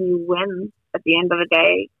when you win at the end of the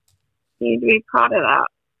day, you need to be proud of that.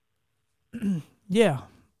 Yeah.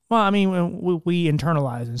 Well, I mean, we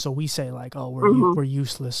internalize, and so we say like, "Oh, we're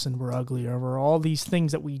useless and we're ugly, or we're all these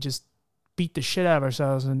things that we just beat the shit out of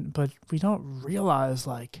ourselves," but we don't realize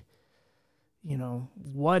like,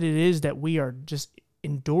 what it is that we are just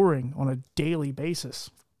enduring on a daily basis.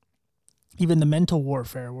 Even the mental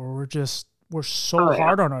warfare, where we're so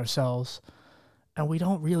hard on ourselves, and we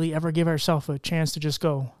don't really ever give ourselves a chance to just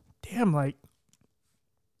go, "Damn, like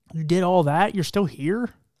you did all that, you're still here,"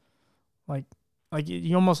 Like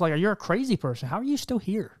you almost like, you're a crazy person. How are you still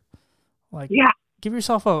here? Like, give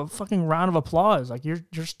yourself a fucking round of applause. Like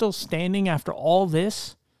you're still standing after all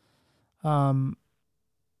this. Again,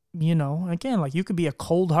 like you could be a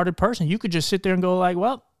cold-hearted person. You could just sit there and go like,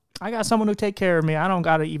 well, I got someone who take care of me. I don't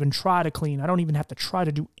got to even try to clean. I don't even have to try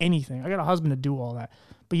to do anything. I got a husband to do all that.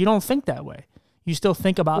 But you don't think that way. You still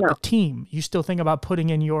think about the team. You still think about putting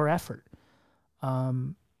in your effort.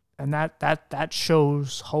 And that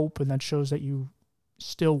shows hope, and that shows that you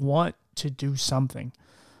still want to do something.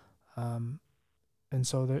 And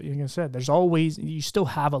so, like I said, there's always, you still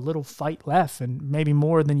have a little fight left, and maybe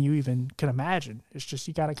more than you even can imagine. It's just,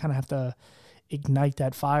 you got to kind of have to ignite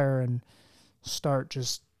that fire and start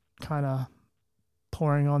just kind of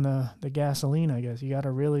pouring on the gasoline, I guess. You got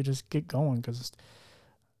to really just get going, because,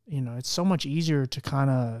 it's so much easier to kind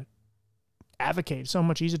of advocate, so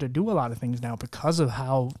much easier to do a lot of things now because of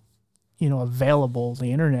how, available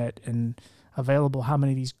the internet and available how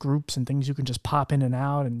many of these groups and things you can just pop in and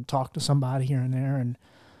out and talk to somebody here and there. And,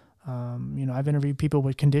 I've interviewed people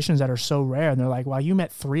with conditions that are so rare, and they're like, wow, you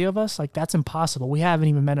met 3 of us? Like, that's impossible. We haven't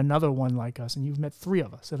even met another one like us, and you've met 3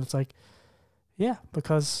 of us. And it's like, yeah,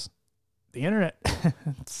 because the internet.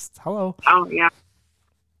 Hello. Oh, yeah.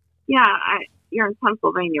 Yeah, you're in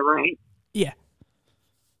Pennsylvania, right? Yeah.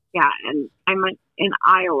 Yeah, and I'm in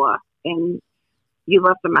Iowa, and you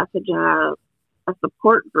left a message in a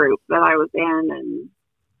support group that I was in, and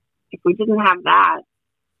if we didn't have that,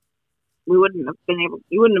 you wouldn't have been able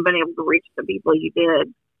to reach the people you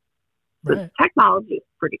did. Right. Technology is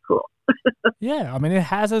pretty cool. Yeah, I mean, it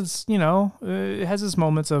has its,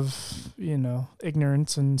 moments of,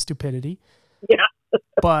 ignorance and stupidity. Yeah.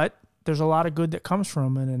 But there's a lot of good that comes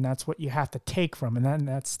from it, and that's what you have to take from it. And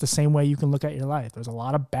that's the same way you can look at your life. There's a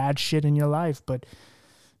lot of bad shit in your life, but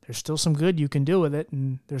there's still some good you can do with it,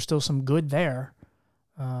 and there's still some good there.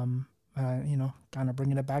 Kind of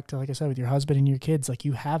bringing it back to, like I said, with your husband and your kids, like,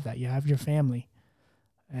 you have that. You have your family.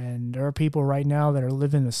 And there are people right now that are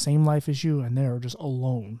living the same life as you, and they're just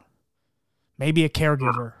alone. Maybe a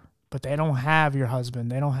caregiver, but they don't have your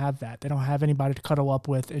husband. They don't have that. They don't have anybody to cuddle up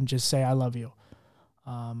with and just say, I love you.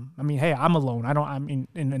 Hey, I'm alone.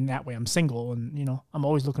 In that way, I'm single, and, I'm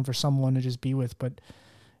always looking for someone to just be with, but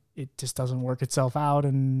it just doesn't work itself out.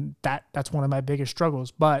 And that's one of my biggest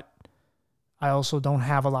struggles, but I also don't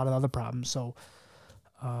have a lot of other problems. So,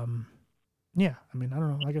 yeah, I don't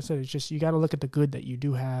know. Like I said, it's just, you got to look at the good that you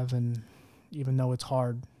do have. And even though it's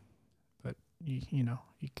hard, but you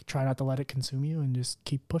try not to let it consume you and just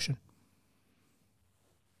keep pushing.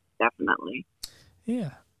 Definitely.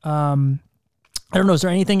 Yeah. I don't know. Is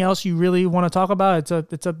there anything else you really want to talk about?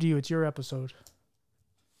 It's up to you. It's your episode.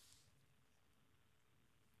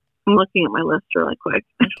 I'm looking at my list really quick.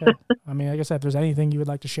 Okay. Like I said, if there's anything you would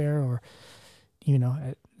like to share or,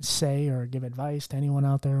 say or give advice to anyone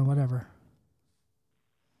out there or whatever.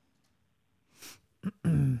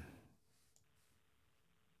 I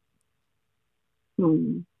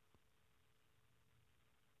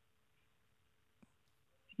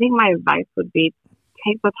think my advice would be,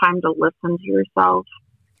 take the time to listen to yourself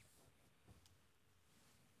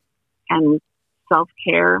and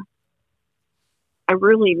self-care. I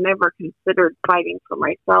really never considered fighting for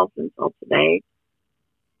myself until today.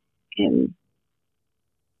 And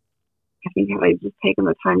I think if I just taken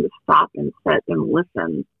the time to stop and sit and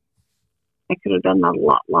listen, I could have done that a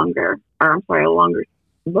lot longer. Or I'm sorry, a longer.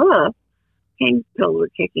 Pain pills were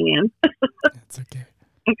kicking in. That's okay.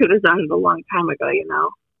 I could have done it a long time ago,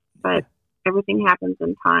 but everything happens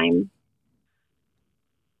in time.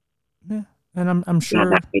 Yeah, and I'm sure. Yeah,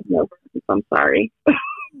 that made no sense. I'm sorry.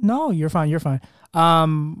 No, you're fine. You're fine.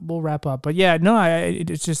 We'll wrap up. But yeah, no,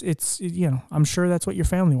 it's I'm sure that's what your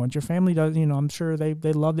family wants. Your family does, I'm sure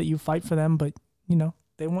they love that you fight for them, but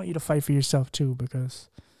they want you to fight for yourself too, because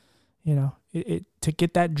to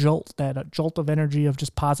get that jolt of energy of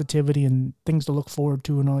just positivity and things to look forward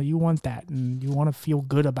to and all, you want that, and you want to feel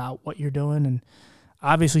good about what you're doing. And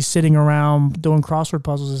obviously sitting around doing crossword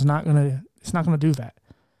puzzles is not gonna do that.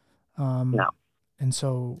 No. And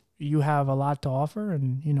so you have a lot to offer,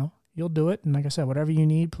 and you'll do it. And like I said, whatever you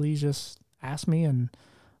need, please just ask me, and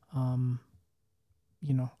I'll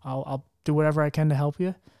do whatever I can to help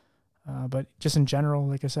you. But just in general,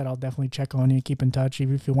 like I said, I'll definitely check on you, keep in touch.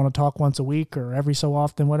 Even if you want to talk once a week or every so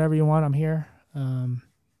often, whatever you want, I'm here. I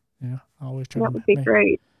always try. That would be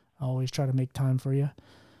great. I always try to make time for you.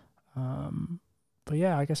 But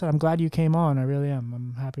yeah, like I said, I'm glad you came on. I really am.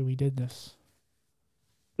 I'm happy we did this.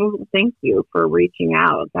 Well, thank you for reaching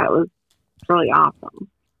out. That was really awesome.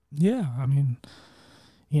 Yeah,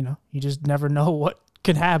 you just never know what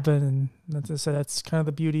could happen, and that's kind of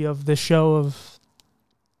the beauty of this show, of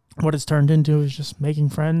what it's turned into, is just making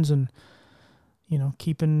friends and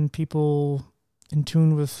keeping people in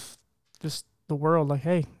tune with just the world. Like,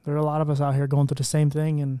 hey, there are a lot of us out here going through the same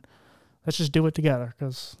thing, and let's just do it together,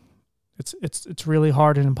 because it's really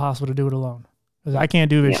hard and impossible to do it alone. Because I can't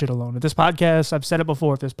do this shit alone. If this podcast, I've said it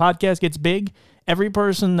before, if this podcast gets big, every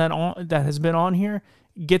person that has been on here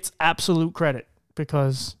gets absolute credit.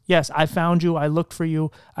 Because, yes, I found you. I looked for you.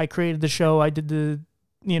 I created the show. I did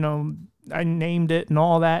I named it and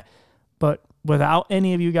all that. But without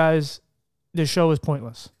any of you guys, this show is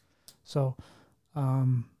pointless. So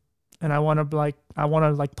And I want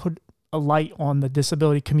to put a light on the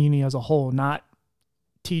disability community as a whole, not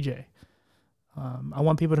TJ. I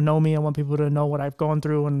want people to know me. I want people to know what I've gone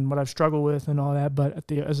through and what I've struggled with and all that.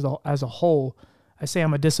 But as a whole, I say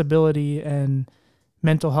I'm a disability and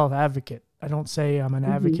mental health advocate. I don't say I'm an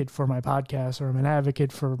advocate for my podcast or I'm an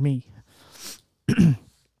advocate for me.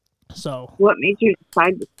 So, what made you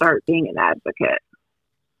decide to start being an advocate?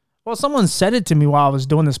 Well, someone said it to me while I was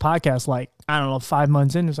doing this podcast, like, I don't know, 5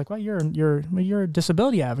 months in. It's like, well, you're a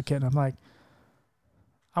disability advocate. And I'm like,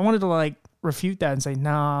 I wanted to like refute that and say, no,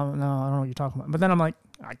 I don't know what you're talking about. But then I'm like,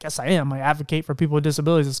 I guess I am. I advocate for people with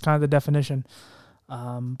disabilities. It's kind of the definition.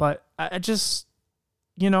 But I just,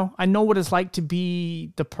 I know what it's like to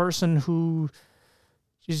be the person who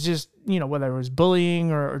is just, whether it was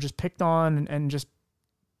bullying or just picked on and just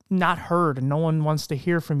not heard and no one wants to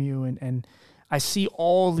hear from you. And I see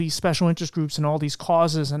all these special interest groups and all these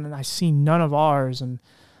causes and I see none of ours. And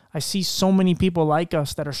I see so many people like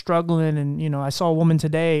us that are struggling. And, I saw a woman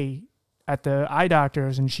today at the eye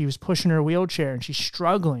doctor's and she was pushing her wheelchair and she's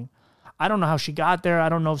struggling. I don't know how she got there. I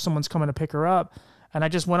don't know if someone's coming to pick her up. And I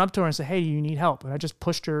just went up to her and said, hey, you need help? And I just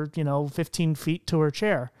pushed her, 15 feet to her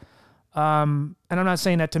chair. And I'm not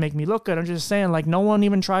saying that to make me look good. I'm just saying, like, no one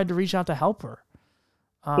even tried to reach out to help her.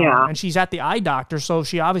 And she's at the eye doctor, so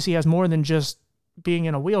she obviously has more than just being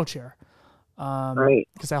in a wheelchair. Right.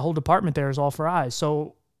 Because that whole department there is all for eyes.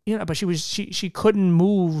 So, but she couldn't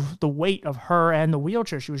move the weight of her and the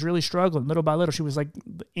wheelchair. She was really struggling little by little. She was like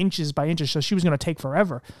inches by inches, so she was going to take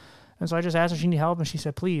forever. And so I just asked her if she needed help, and she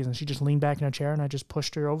said, please. And she just leaned back in her chair, and I just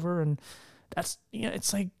pushed her over. And that's,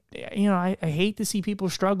 it's like, I hate to see people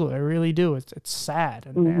struggle. I really do. It's sad.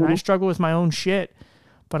 And I struggle with my own shit,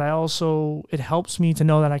 but it helps me to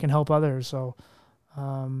know that I can help others. So,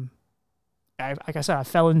 like I said, I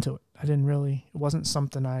fell into it. It wasn't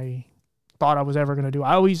something I thought I was ever going to do.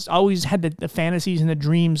 I always had the fantasies and the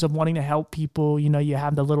dreams of wanting to help people. You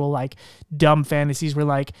have the little like dumb fantasies where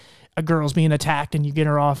like a girl's being attacked and you get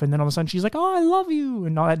her off and then all of a sudden she's like, oh, I love you,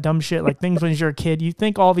 and all that dumb shit, like things when you're a kid. You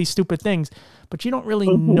think all these stupid things, but you don't really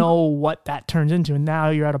know what that turns into. And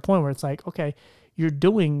now you're at a point where it's like, okay, you're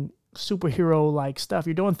doing superhero like stuff.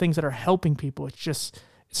 You're doing things that are helping people. It's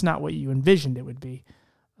not what you envisioned it would be.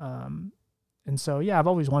 And so, yeah, I've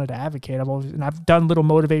always wanted to advocate. I've done little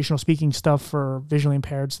motivational speaking stuff for visually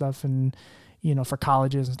impaired stuff and, for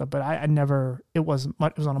colleges and stuff, but it was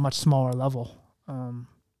on a much smaller level.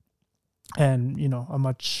 And,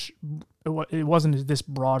 it wasn't this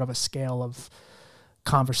broad of a scale of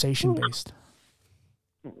conversation based.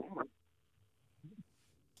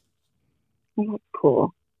 That's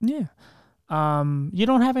cool. Yeah. You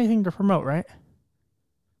don't have anything to promote, right?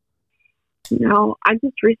 No, I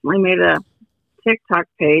just recently made a TikTok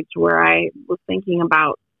page where I was thinking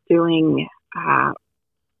about doing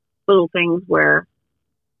little things where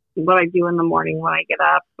what I do in the morning when I get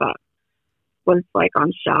up, what it's like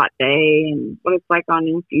on shot day and what it's like on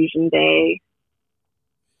infusion day.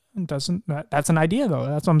 That's an idea though.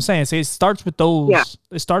 That's what I'm saying. So it starts with those. Yeah.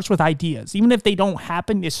 It starts with ideas. Even if they don't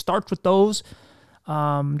happen, it starts with those.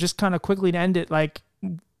 Just kind of quickly to end it. Like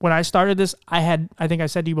when I started this, I think I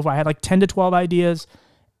said to you before, I had like 10 to 12 ideas.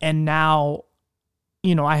 And now,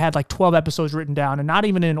 I had like 12 episodes written down and not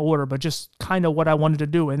even in order, but just kind of what I wanted to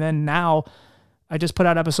do. And then now I just put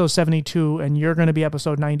out episode 72 and you're going to be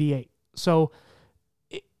episode 98. So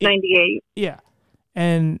 98. Yeah.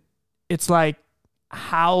 And it's like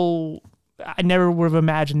how I never would have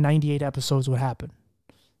imagined 98 episodes would happen.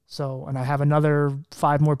 So, and I have another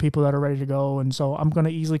 5 more people that are ready to go. And so I'm going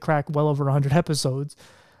to easily crack well over 100 episodes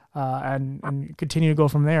and continue to go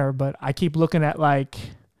from there. But I keep looking at like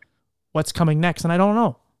what's coming next and I don't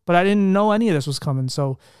know, but I didn't know any of this was coming.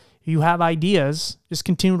 So you have ideas, just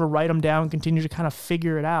continue to write them down, continue to kind of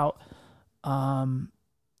figure it out. And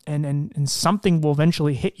something will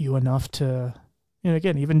eventually hit you enough to,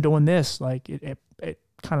 again, even doing this, like it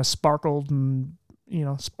kind of sparkled and,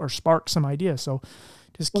 or sparked some ideas. So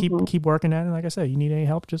just keep working at it. Like I said, you need any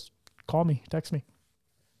help, just call me, text me.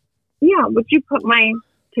 Yeah. Would you put my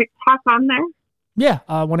TikTok on there?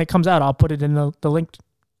 Yeah. When it comes out, I'll put it in the link.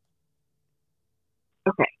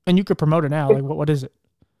 Okay. And you could promote it now. Like what is it?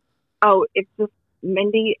 Oh, it's just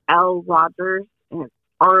Mindy L. Rogers and it's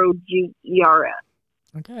Rogers.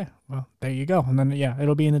 Okay. Well, there you go. And then,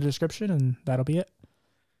 it'll be in the description and that'll be it.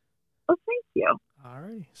 Oh, thank you. All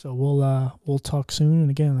right. So we'll talk soon. And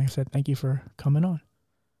again, like I said, thank you for coming on.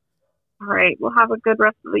 All right. We'll have a good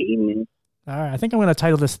rest of the evening. All right. I think I'm going to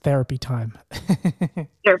title this Therapy Time.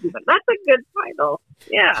 Therapy Time. That's a good title.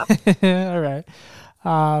 Yeah. All right.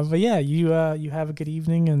 But yeah, you have a good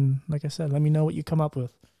evening. And like I said, let me know what you come up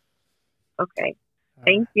with. Okay.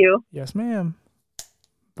 Thank you. Yes, ma'am.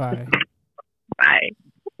 Bye. Bye.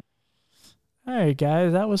 All right,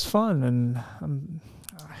 guys, that was fun, and I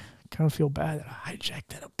kind of feel bad that I hijacked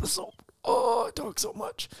that episode. Oh, I talk so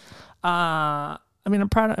much. I mean, I'm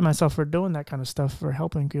proud of myself for doing that kind of stuff, for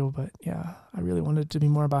helping people, but yeah, I really wanted it to be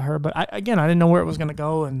more about her. But I didn't know where it was going to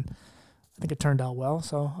go, and I think it turned out well.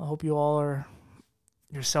 So I hope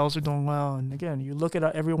yourselves are doing well. And again, you look at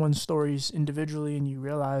everyone's stories individually, and you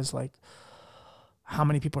realize like how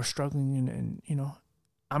many people are struggling, and you know,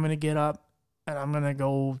 I'm going to get up and I'm going to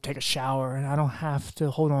go take a shower, and I don't have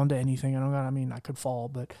to hold on to anything. I could fall,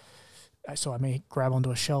 but so I may grab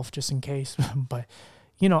onto a shelf just in case, but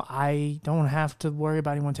you know, I don't have to worry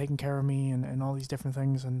about anyone taking care of me and all these different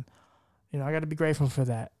things. And, you know, I got to be grateful for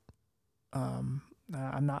that. I'm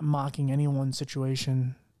not mocking anyone's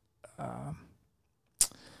situation.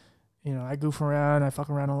 You know, I goof around, I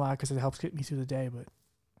fuck around a lot because it helps get me through the day. But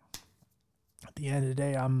at the end of the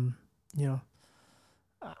day, I'm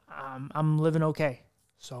living okay.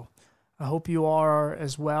 So I hope you are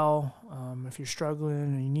as well. If you're struggling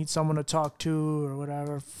and you need someone to talk to or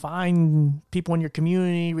whatever, find people in your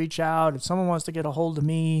community, reach out. If someone wants to get a hold of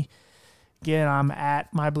me, again, I'm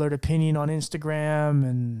at My Blurred Opinion on Instagram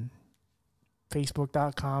and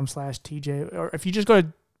Facebook.com/TJ. Or if you just go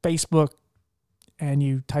to Facebook and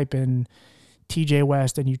you type in TJ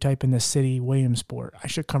West and you type in the city, Williamsport, I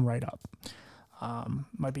should come right up.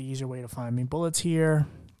 Might be an easier way to find me. Bullet's here.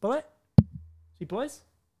 Bullet? See, boys?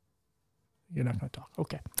 You're not going to talk.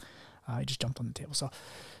 Okay. I just jumped on the table. So,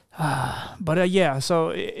 yeah. So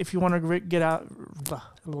if you want to get out, if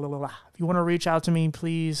you want to reach out to me,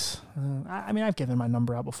 please. I've given my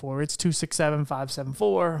number out before. It's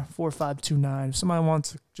 267-574-4529. If somebody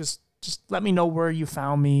wants to just let me know where you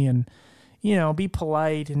found me, and, you know, be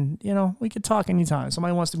polite, and, you know, we could talk anytime.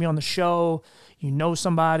 Somebody wants to be on the show, you know,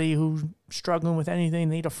 somebody who's struggling with anything,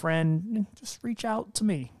 need a friend, just reach out to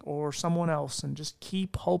me or someone else, and just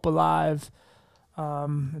keep hope alive.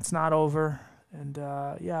 It's not over. And,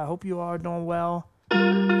 I hope you are doing well.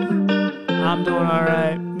 I'm doing all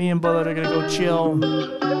right. Me and Bullet are going to go chill. I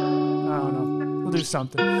don't know. We'll do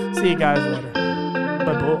something. See you guys later.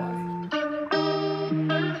 Bye-bye.